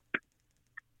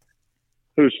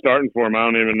 Who's starting for them? I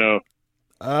don't even know.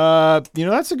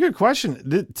 That's a good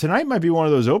question. Tonight might be one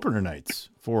of those opener nights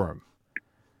for him.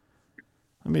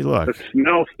 Let me look. The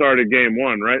Snell started game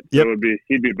 1, right? Yep. So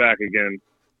he'd be back again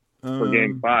for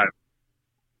game 5.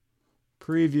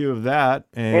 Preview of that.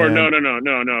 And or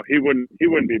no. He wouldn't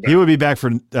be back. He would be back for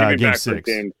game 6. For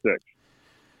game 6.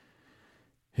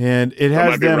 And it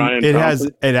has them.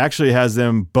 It actually has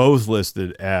them both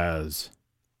listed as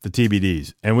the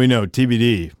TBDs, and we know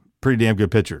TBD, pretty damn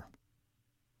good pitcher.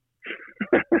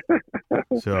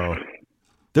 So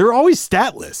they're always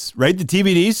statless, right? The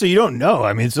TBDs, so you don't know.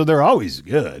 I mean, so they're always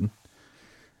good.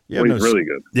 Yeah, he's really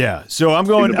good. Yeah. So I'm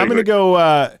going to go.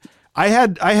 I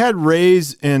had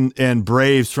Rays and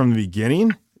Braves from the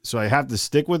beginning, so I have to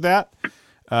stick with that.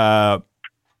 But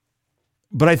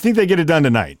I think they get it done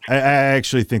tonight. I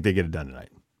actually think they get it done tonight.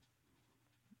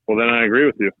 Well, then I agree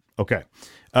with you. Okay.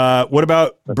 What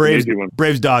about That's Braves? an easy one.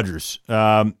 Braves Dodgers.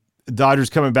 Dodgers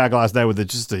coming back last night with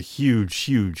just a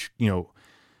huge,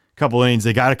 couple innings.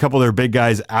 They got a couple of their big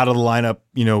guys out of the lineup,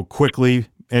 quickly.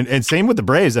 And same with the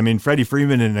Braves. I mean, Freddie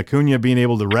Freeman and Acuna being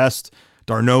able to rest,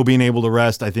 d'Arnaud being able to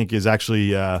rest, I think is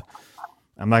actually, I'm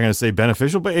not going to say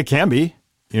beneficial, but it can be,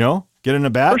 get in a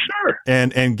bat For sure.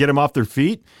 and get them off their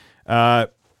feet. This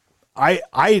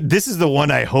is the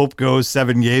one I hope goes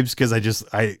 7 games because I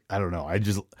don't know.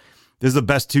 This is the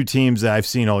best 2 teams that I've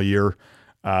seen all year.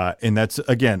 And that's,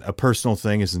 again, a personal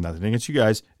thing. This is nothing against you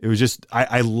guys. It was just,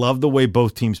 I love the way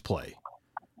both teams play.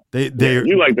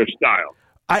 You like their style.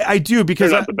 I do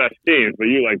because they're not the best teams, but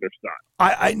you like their style.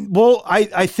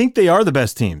 I think they are the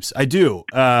best teams. I do.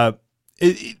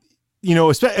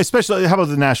 Especially how about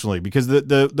the National League? Because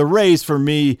the Rays, for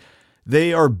me,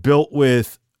 they are built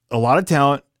with a lot of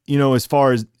talent, as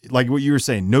far as like what you were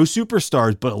saying, no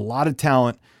superstars, but a lot of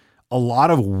talent, a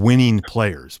lot of winning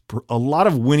players, a lot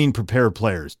of winning prepared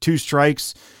players. 2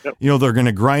 strikes, Yep. They're going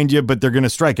to grind you, but they're going to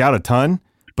strike out a ton,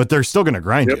 but they're still going to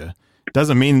grind Yep. you.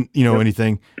 Doesn't mean,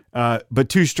 anything. But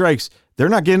 2 strikes, they're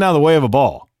not getting out of the way of a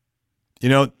ball.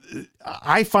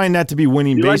 I find that to be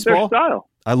winning You baseball. like their style.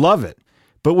 I love it.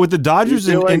 But with the Dodgers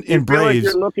You feel and like Braves,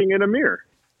 you're looking in a mirror.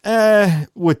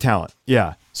 with talent.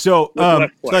 Yeah. So,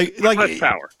 With less like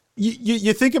power.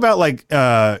 You think about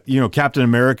Captain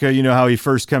America, how he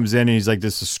first comes in and he's like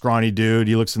this scrawny dude.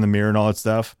 He looks in the mirror and all that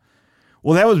stuff.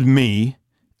 Well, that was me.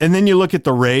 And then you look at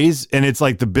the Rays and it's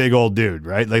like the big old dude,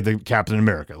 right? Like the Captain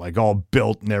America, like all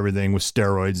built and everything with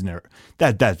steroids and everything.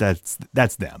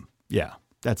 That's them. Yeah.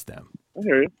 That's them. I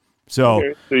hear you. So,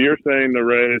 Okay. So you're saying the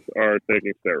Rays are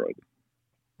taking steroids?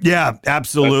 yeah,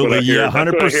 absolutely. That's what I hear.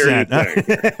 Yeah.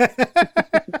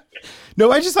 100%.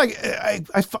 No, I just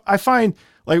I find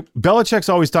like Belichick's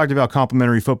always talked about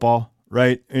complimentary football,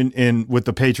 right? And with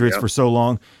the Patriots for so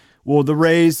long. Well, the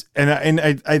Rays, and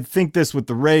I think this with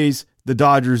the Rays, the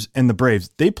Dodgers, and the Braves,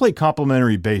 they play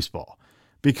complimentary baseball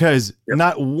because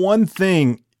not one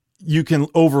thing you can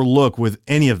overlook with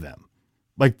any of them.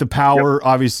 Like the power,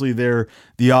 obviously there,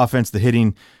 the offense, the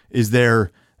hitting is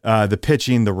there, the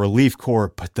pitching, the relief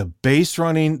corps, but the base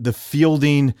running, the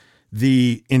fielding,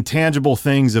 the intangible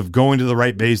things of going to the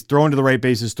right base, throwing to the right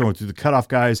bases, throwing through the cutoff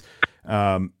guys.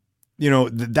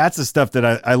 That's the stuff that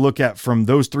I look at from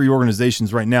those 3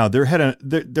 organizations right now. They're head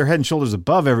and shoulders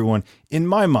above everyone in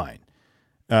my mind,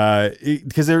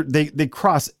 because they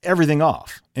cross everything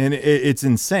off, and it's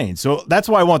insane. So that's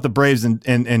why I want the Braves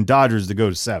and Dodgers to go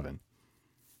to 7.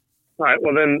 All right.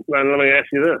 Well, then let me ask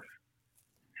you this: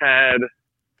 had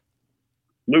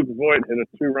Luke Voigt hit a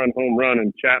 2-run home run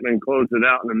and Chapman closed it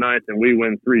out in the 9th, and we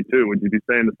win 3-2, would you be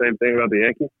saying the same thing about the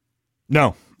Yankees?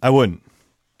 No, I wouldn't.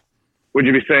 Would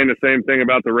you be saying the same thing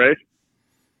about the Rays?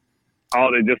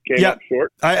 Oh, they just came up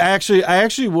short. I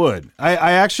actually would.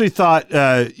 I actually thought,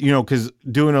 because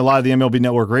doing a lot of the MLB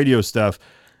Network radio stuff,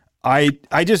 I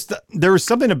just there was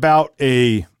something about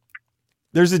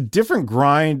there's a different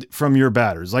grind from your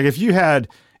batters. Like if you had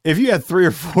 3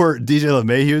 or 4 DJ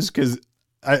LeMahieu's, because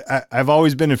I've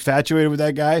always been infatuated with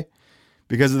that guy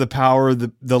because of the power,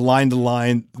 the line to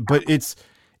line, but it's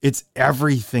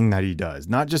everything that he does,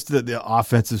 not just the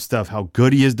offensive stuff, how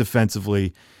good he is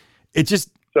defensively. It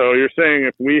just. So you're saying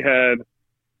if we had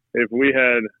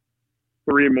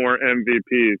 3 more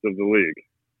MVPs of the league,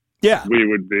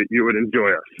 you would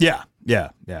enjoy us. Yeah.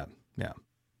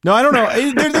 No, I don't know.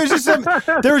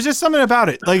 There was just something about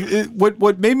it. Like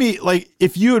what made me like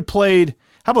if you had played.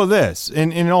 How about this?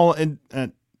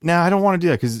 Now I don't want to do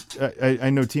that because I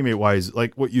know teammate wise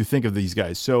like what you think of these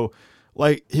guys. So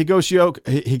like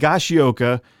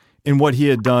Higashioka and what he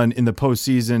had done in the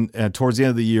postseason towards the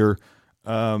end of the year.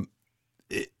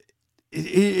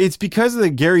 It's because of the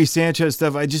Gary Sanchez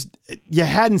stuff. You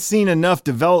hadn't seen enough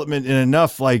development and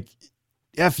enough like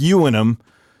FU in him.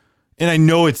 And I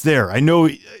know it's there. I know,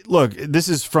 look, this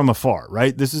is from afar,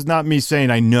 right? This is not me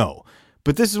saying I know,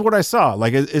 but this is what I saw.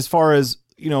 Like, as far as,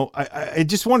 I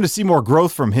just wanted to see more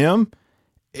growth from him.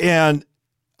 And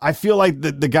I feel like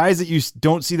the guys that you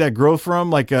don't see that growth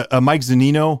from, like a Mike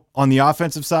Zunino on the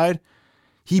offensive side,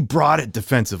 he brought it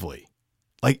defensively,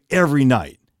 like every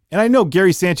night. And I know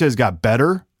Gary Sanchez got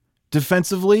better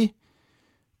defensively,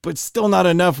 but still not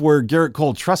enough where Garrett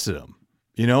Cole trusted him.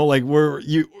 There was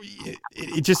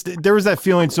that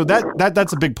feeling. So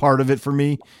that's a big part of it for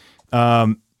me.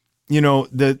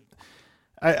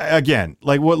 Again,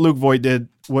 like what Luke Voigt did,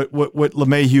 what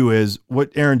LeMahieu is,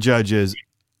 what Aaron Judge is,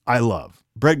 I love.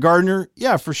 Brett Gardner,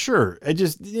 yeah, for sure.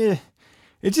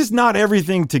 it's just not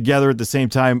everything together at the same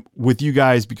time with you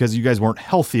guys because you guys weren't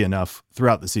healthy enough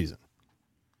throughout the season.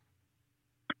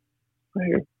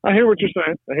 I hear what you're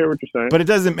saying. But it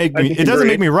doesn't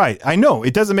make me right. I know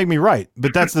it doesn't make me right,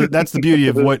 but that's the beauty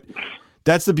of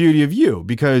that's the beauty of you,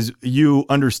 because you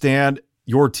understand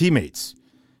your teammates.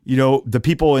 You know, the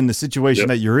people in the situation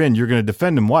that you're in, you're going to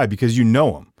defend them. Why? Because you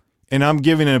know them. And I'm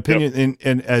giving an opinion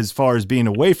in as far as being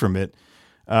away from it.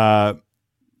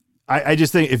 I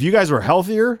just think if you guys were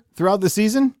healthier throughout the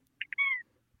season,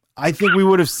 I think we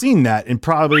would have seen that and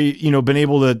probably, been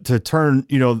able to turn,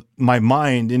 my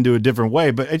mind into a different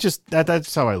way. But it just,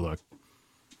 that's how I look.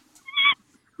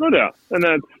 No doubt. And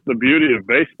that's the beauty of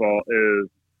baseball is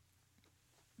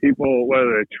people,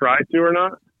 whether they try to or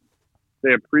not,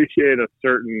 they appreciate a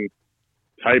certain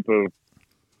type of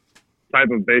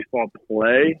baseball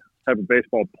play, type of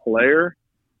baseball player.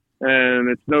 And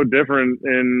it's no different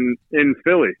in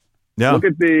Philly. Yeah. Look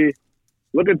at the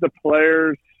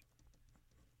players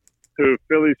who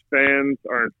Phillies fans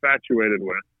are infatuated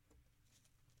with,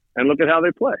 and look at how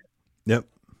they play. Yep.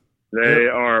 They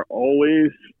are always.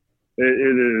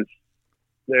 There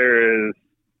is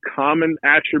common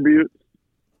attributes.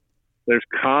 There's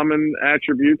common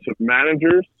attributes of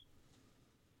managers.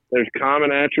 There's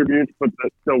common attributes, but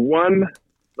the one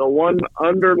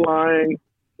underlying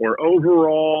or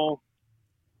overall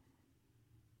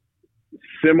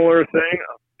similar thing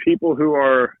of people who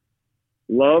are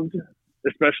loved,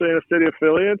 especially in a city of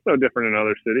Philly. It's no different in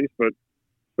other cities, but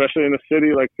especially in a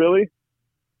city like Philly,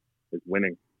 is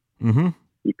winning. Mm-hmm.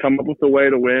 You come up with a way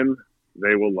to win,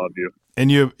 they will love you.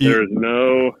 And there's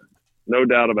no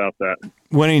doubt about that.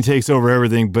 Winning takes over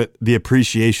everything, but the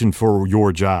appreciation for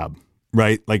your job,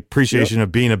 right? Like appreciation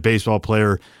of being a baseball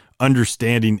player,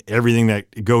 understanding everything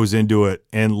that goes into it,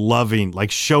 and loving,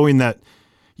 like showing that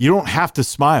you don't have to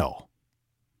smile,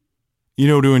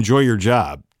 to enjoy your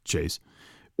job, Chase.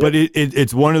 But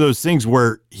it's one of those things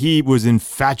where he was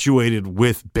infatuated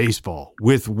with baseball,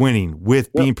 with winning,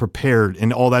 with being prepared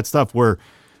and all that stuff, where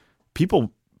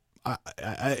people,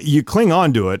 you cling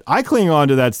on to it. I cling on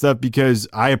to that stuff because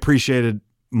I appreciated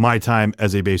my time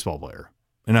as a baseball player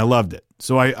and I loved it.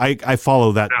 So I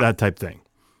follow that type thing.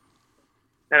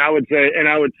 And I would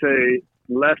say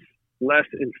less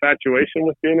infatuation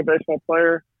with being a baseball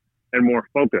player and more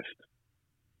focused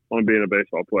on being a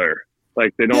baseball player.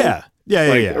 Like they don't. Yeah.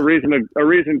 A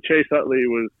reason Chase Utley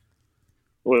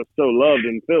was so loved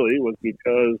in Philly was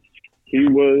because he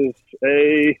was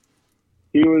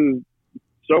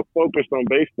so focused on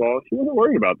baseball. He wasn't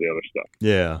worried about the other stuff.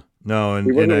 Yeah. No, and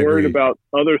he wasn't and worried about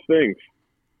other things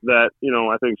that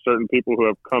I think certain people who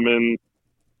have come in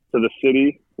to the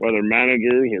city, whether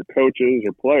managers or coaches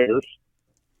or players,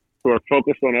 who are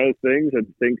focused on other things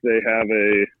and think they have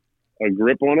a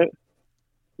grip on it,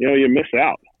 you miss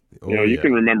out. You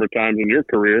can remember times in your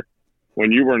career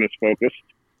when you weren't as focused.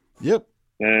 Yep.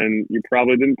 And you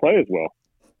probably didn't play as well.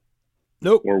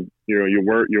 Nope. Or you're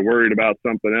worried about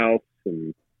something else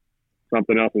and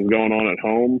something else is going on at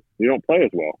home. You don't play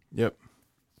as well. Yep.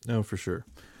 No, for sure.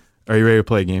 Are you ready to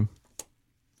play a game?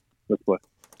 Let's play.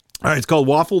 All right, it's called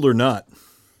Waffled or Not.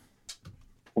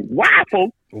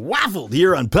 Waffled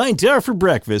here on Pine Tar for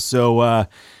breakfast. So I'm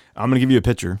going to give you a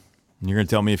picture, and you're going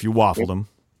to tell me if you waffled them.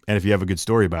 And if you have a good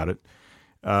story about it,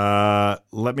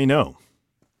 let me know.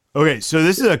 Okay, so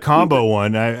this is a combo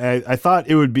one. I thought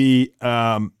it would be.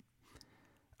 I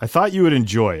thought you would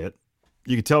enjoy it.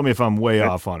 You could tell me if I'm way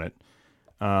off on it.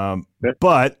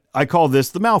 But I call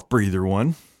this the mouth breather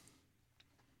one.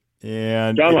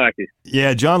 And John Lackey.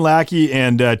 Yeah, John Lackey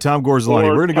and Tom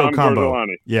Gorzolani. We're gonna go combo.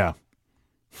 Gorzolani. Yeah.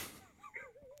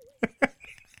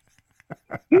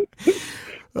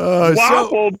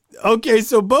 Waffled.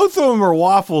 So both of them are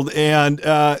waffled, and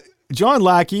John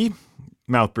Lackey,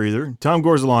 mouth breather. Tom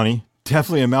Gorzolani,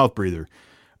 definitely a mouth breather.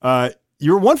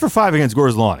 You were 1 for 5 against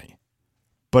Gorzolani,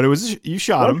 but it was you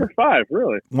shot him. 1 for 5,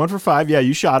 really? 1 for 5, yeah,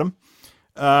 you shot him.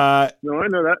 No, I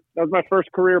know that. That was my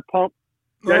first career pump.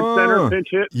 Dead center, pinch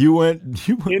hit. You went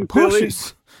in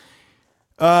bushes.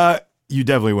 You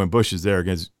definitely went bushes there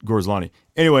against Gorzolani.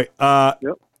 Anyway, yep.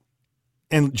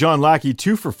 And John Lackey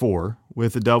 2 for 4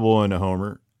 with a double and a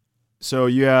homer. So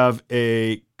you have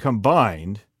a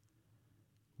combined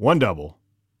 1 double,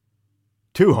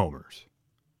 2 homers,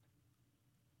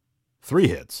 3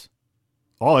 hits,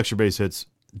 all extra base hits.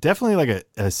 Definitely like a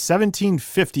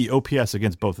 1750 OPS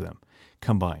against both of them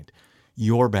combined.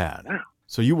 You're bad. Wow.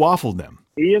 So you waffled them.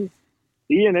 Ian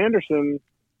Anderson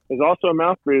is also a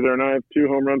mouth breather, and I have 2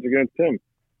 home runs against him.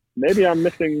 Maybe I'm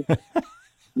missing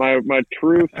my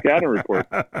true scouting report.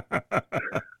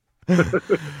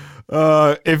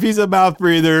 If he's a mouth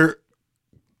breather,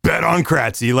 bet on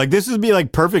Kratzy. Like, this would be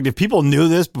like perfect if people knew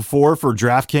this before for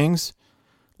DraftKings.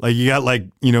 Like, you got like,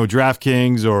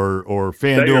 DraftKings or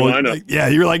FanDuel. Like, yeah,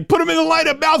 you're like, put him in the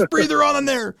lineup, mouth breather on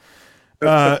there.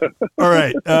 All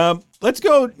right. Let's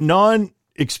go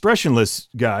non-expressionless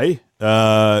guy,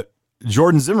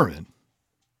 Jordan Zimmerman.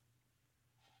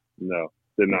 No,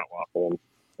 did not waffle him.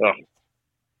 Oh.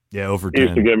 Yeah, over 10. He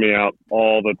used to get me out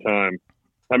all the time.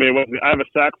 I mean, I have a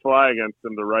sac fly against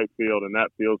him to right field, and that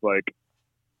feels like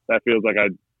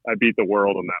I beat the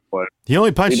world on that play. He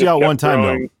only punched you out one time,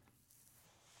 though.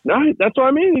 No, that's what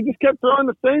I mean. He just kept throwing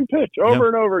the same pitch over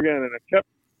and over again, and it kept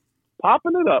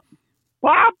popping it up.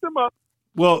 Popped him up.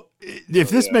 Well, if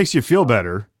this makes you feel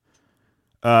better,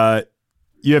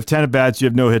 you have 10 at-bats. You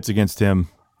have no hits against him.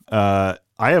 I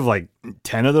have like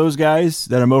 10 of those guys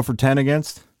that I'm 0 for 10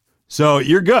 against. So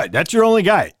you're good. That's your only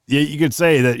guy. You could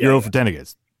say that you're 0 for 10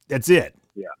 against. That's it.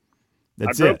 Yeah.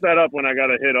 That's I broke that up when I got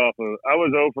a hit off of – I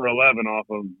was 0 for 11 off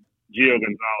of Gio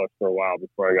Gonzalez for a while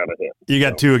before I got a hit. You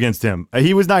got 2 against him.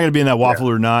 He was not going to be in that waffle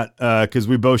or not because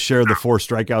we both share the 4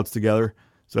 strikeouts together.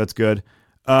 So that's good.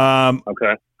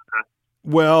 Okay.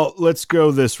 Well, let's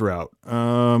go this route.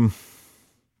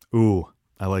 Ooh,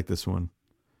 I like this one.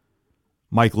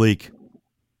 Mike Leake.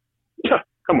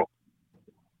 Come on.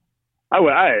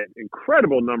 I had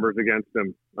incredible numbers against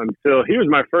him until he was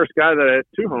my first guy that I had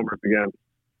 2 homers against.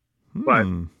 But,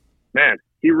 man,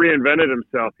 he reinvented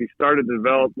himself. He started to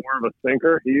develop more of a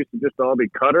sinker. He used to just all be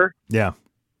cutter. Yeah.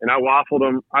 And I waffled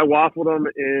him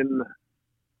in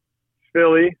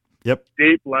Philly. Yep.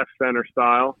 Deep left center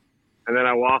style. And then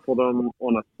I waffled him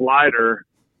on a slider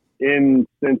in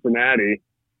Cincinnati,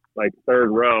 like 3rd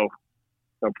row.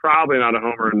 So probably not a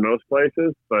homer in most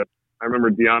places, but I remember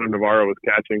Deanna Navarro was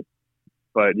catching.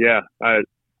 But yeah, oh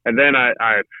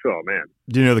man.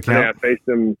 Do you know the count? I faced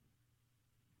him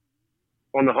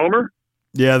on the homer.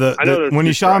 Yeah, when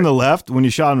you shot him the left. When you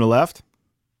shot him the left.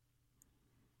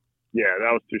 Yeah,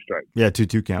 that was 2 strikes. Yeah,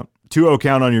 2-2 count. 2-0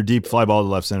 count on your deep fly ball to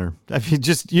left center. I mean,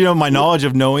 just my knowledge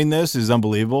of knowing this is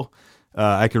unbelievable.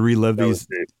 I could relive these.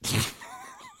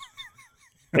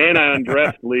 And I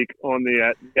undressed Leak on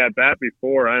the at bat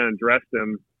before. I undressed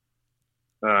him,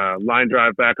 line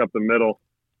drive back up the middle,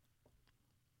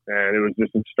 and it was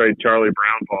just a straight Charlie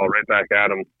Brown ball right back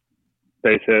at him.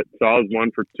 Base hit. So I was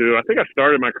 1 for 2. I think I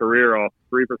started my career off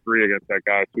 3 for 3 against that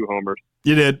guy, 2 homers.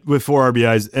 You did with 4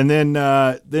 RBIs, and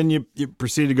then you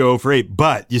proceeded to go 0 for 8,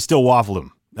 but you still waffled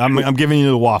him. I'm giving you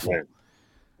the waffle. Man.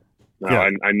 No, yeah.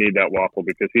 I need that waffle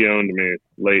because he owned me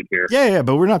late here. Yeah,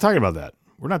 but we're not talking about that.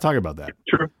 We're not talking about that.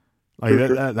 True. Like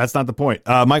True. That's not the point.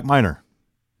 Mike Minor.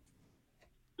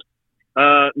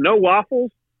 No waffles,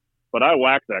 but I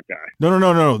whacked that guy.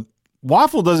 No.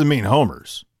 Waffle doesn't mean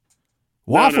homers.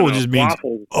 Waffle just means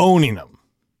waffles. Owning them.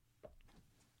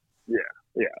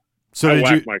 Yeah. So I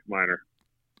whacked Mike Minor.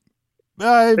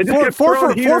 4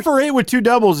 for 8 with 2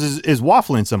 doubles is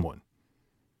waffling someone.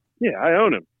 Yeah, I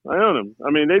own him.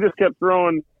 I mean, they just kept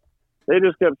throwing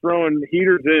heaters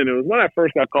in. It was when I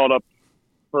first got called up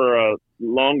for a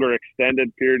longer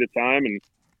extended period of time, and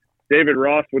David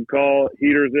Ross would call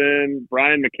heaters in.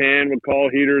 Brian McCann would call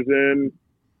heaters in,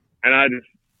 and I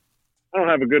don't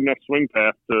have a good enough swing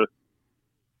path to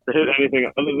hit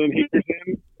anything other than heaters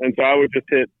in, and so I would just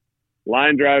hit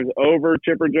line drives over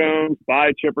Chipper Jones,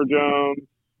 by Chipper Jones.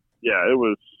 Yeah,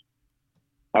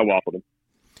 I waffled him.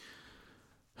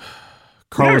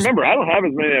 Remember, I don't have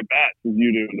as many at-bats as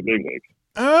you do in the big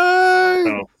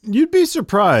leagues. You'd be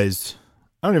surprised.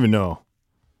 I don't even know.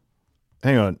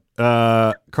 Hang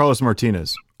on. Carlos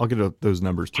Martinez. I'll get those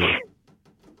numbers too.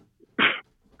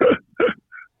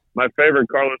 My favorite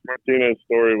Carlos Martinez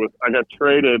story was I got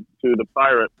traded to the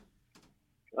Pirates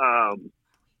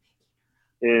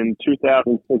in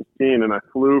 2016, and I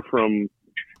flew from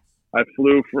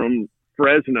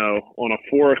Fresno on a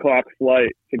 4:00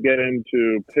 flight to get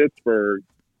into Pittsburgh,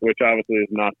 which obviously is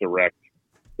not direct.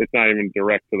 It's not even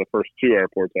direct to the first 2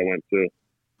 airports I went to.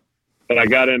 But I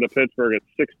got into Pittsburgh at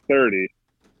 6:30,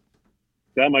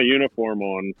 got my uniform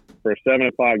on for a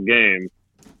 7:00 game,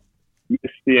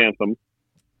 missed the anthem.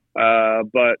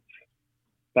 But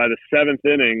by the 7th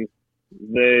inning,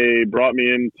 they brought me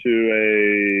into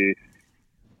a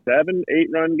 7-8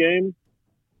 run game,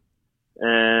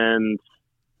 and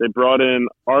they brought in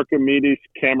Archimedes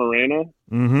Camarena,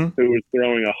 who was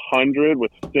throwing 100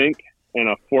 with sink and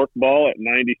a forkball at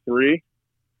 93.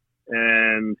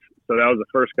 And so that was the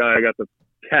first guy I got to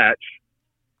catch.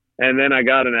 And then I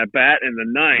got an at-bat in the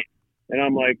 9th. And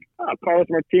I'm like, Carlos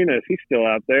Martinez, he's still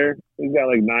out there. He's got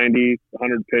like 90,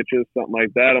 100 pitches, something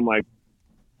like that. I'm like,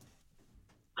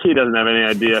 he doesn't have any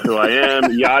idea who I am.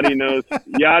 Yachty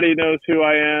knows who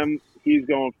I am. he's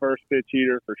going first pitch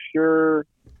heater for sure.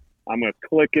 I'm going to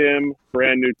click him.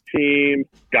 Brand new team.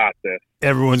 Got this.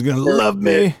 Everyone's going to love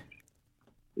me.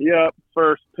 Yep.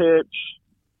 First pitch.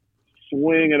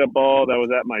 Swing at a ball that was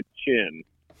at my chin.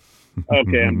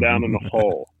 Okay, I'm down in the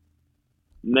hole.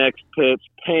 Next pitch,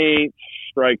 paint.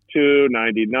 Strike 2,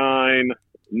 99.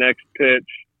 Next pitch,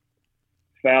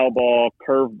 foul ball,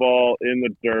 curve ball in the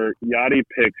dirt. Yachty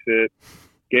picks it.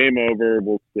 Game over.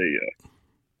 We'll see you.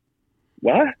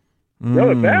 What?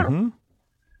 Throw it down?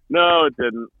 No, it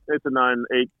didn't. It's a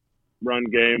 9-8 run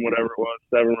game, whatever it was,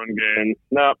 7-run game.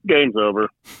 No, game's over.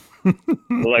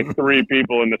 Like 3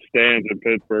 people in the stands in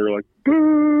Pittsburgh are like,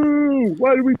 boo!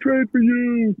 Why did we trade for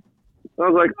you? I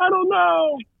was like, I don't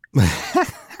know.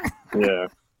 Yeah.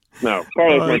 No,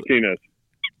 Carlos Martinez.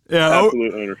 Yeah,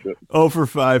 absolute ownership. 0 for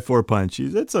 5, 4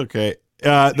 punchies. That's okay.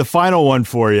 The final one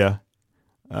for you,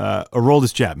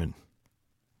 Aroldis Chapman.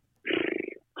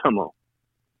 Come on.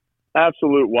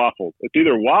 Absolute waffle. It's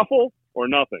either waffle or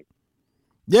nothing.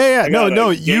 Yeah.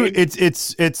 No.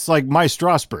 It's like my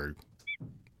Strasburg.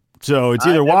 So it's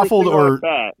either waffled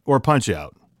or punch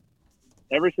out.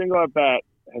 Every single at bat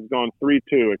has gone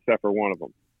 3-2 except for one of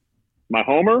them. My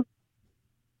homer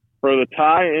for the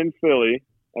tie in Philly,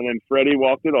 and then Freddie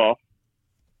walked it off,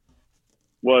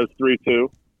 was 3-2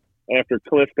 after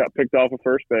Cliff got picked off at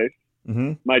first base.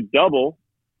 Mm-hmm. My double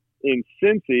in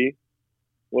Cincy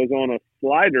was on a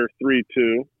slider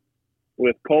 3-2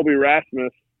 with Colby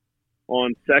Rasmus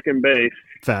on second base.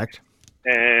 Fact.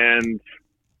 And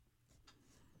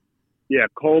yeah,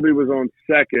 Colby was on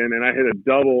second, and I hit a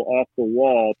double off the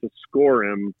wall to score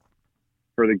him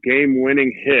for the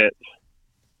game-winning hit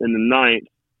in the ninth.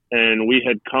 And we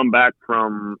had come back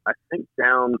from, I think,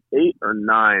 down 8 or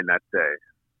 9 that day.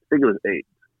 I think it was 8.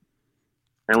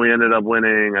 And we ended up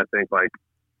winning, I think, like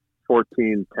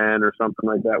 14-10 or something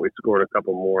like that. We scored a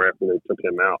couple more after they took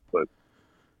him out. But,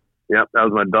 yep, that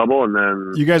was my double. And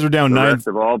then you guys were down 9.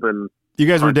 Have all been you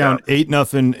guys were down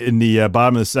 8-0 in the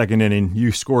bottom of the second inning.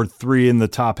 You scored 3 in the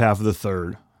top half of the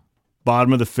third.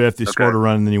 Bottom of the fifth, you scored a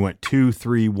run, and then you went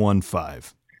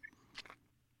 2-3-1-5.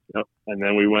 Yep. And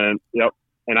then we went, yep.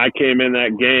 And I came in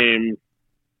that game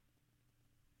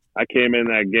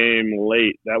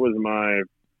late. That was my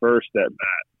first at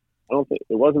bat. I don't think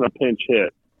it wasn't a pinch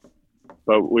hit,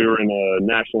 but we were in a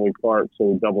National League Park, so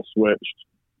we double switched.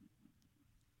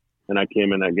 And I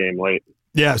came in that game late.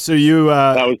 Yeah, so you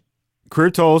that was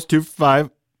career totals 2 for 5,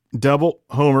 double,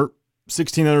 homer,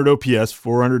 1,600 OPS,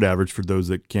 400 average for those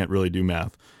that can't really do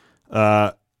math.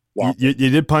 wow. You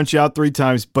did punch out 3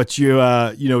 times, but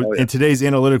in today's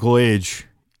analytical age,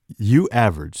 you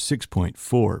averaged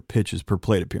 6.4 pitches per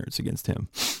plate appearance against him.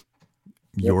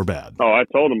 You're bad. Oh, I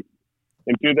told him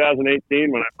in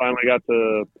 2018 when I finally got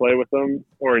to play with him,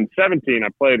 or in 17 I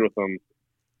played with him,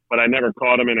 but I never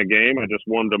caught him in a game. I just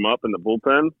warmed him up in the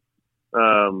bullpen.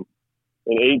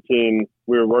 In 18,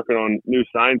 we were working on new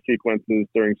sign sequences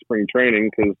during spring training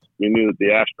because we knew that the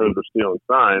Astros were stealing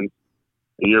signs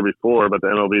the year before, but the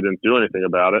MLB didn't do anything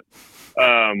about it.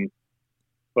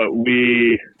 But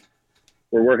we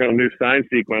were working on new sign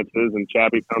sequences, and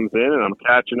Chappie comes in, and I'm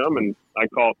catching him, and I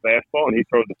call a fastball, and he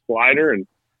throws a slider, and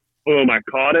boom, I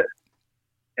caught it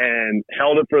and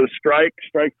held it for the strike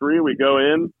 3. We go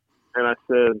in, and I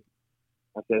said,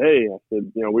 hey,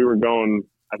 we were going,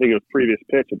 I think it was previous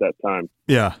pitch at that time.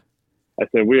 Yeah. I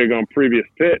said, we are going previous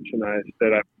pitch, and I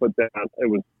said, I put down, it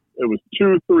was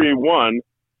 2-3-1,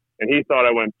 and he thought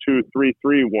I went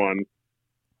 2-3-3-1.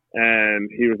 And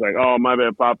he was like, oh, my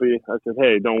bad, Poppy. I said,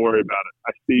 hey, don't worry about it.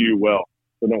 I see you well,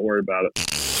 so don't worry about it.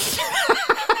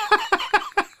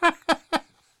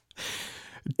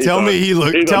 Tell me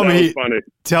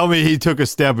he took a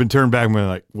step and turned back and went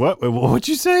like, what'd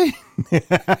you say? No.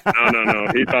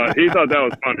 He thought that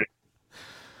was funny.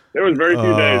 There was very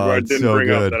few days where I didn't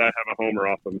bring up that I have a homer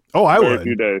off him. Oh, I very would.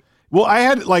 Few days. Well,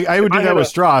 I would do that with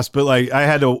Strauss, but like I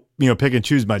had to, pick and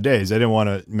choose my days. I didn't want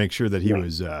to make sure that he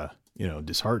was,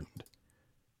 disheartened.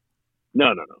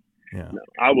 No. Yeah. No,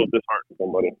 I will dishearten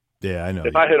somebody. Yeah, I know.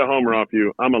 If I hit a homer off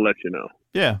you, I'm gonna let you know.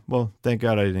 Yeah. Well, thank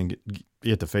God I didn't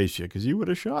get to face you because you would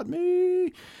have shot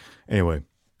me. Anyway,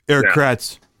 Eric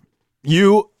Kratz,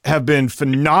 you have been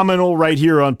phenomenal right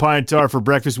here on Pine Tar for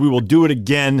breakfast. We will do it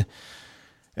again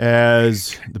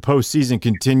as the postseason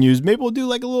continues. Maybe we'll do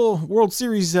like a little World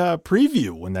Series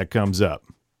preview when that comes up.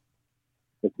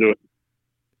 Let's do it.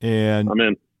 And I'm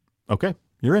in. Okay,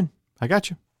 you're in. I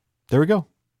got you. There we go.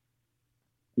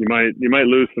 You might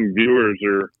lose some viewers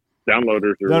or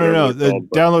downloaders. Or no. The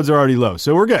downloads are already low,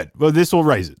 so we're good. Well, this will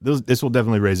raise it. This will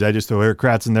definitely raise it. I just throw Eric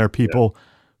Kratz in there. People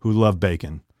who love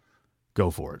bacon, go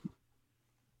for it.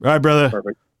 All right, brother.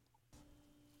 Perfect.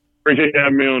 Appreciate you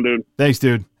having me on, dude. Thanks,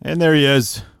 dude. And there he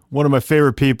is. One of my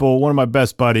favorite people, one of my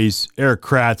best buddies, Erik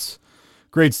Kratz.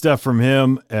 Great stuff from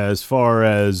him as far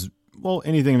as, well,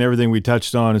 anything and everything we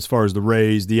touched on as far as the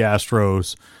Rays, the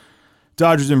Astros,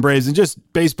 Dodgers and Braves, and just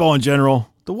baseball in general.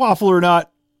 The waffle or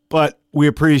not, but we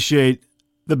appreciate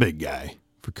the big guy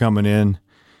for coming in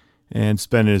and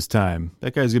spending his time.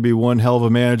 That guy's going to be one hell of a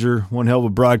manager, one hell of a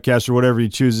broadcaster, whatever he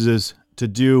chooses to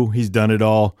do. He's done it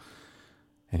all.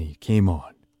 And he came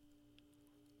on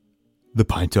the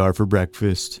Pint Tar for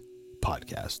Breakfast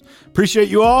podcast. Appreciate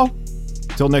you all.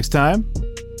 Until next time,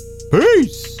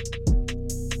 peace.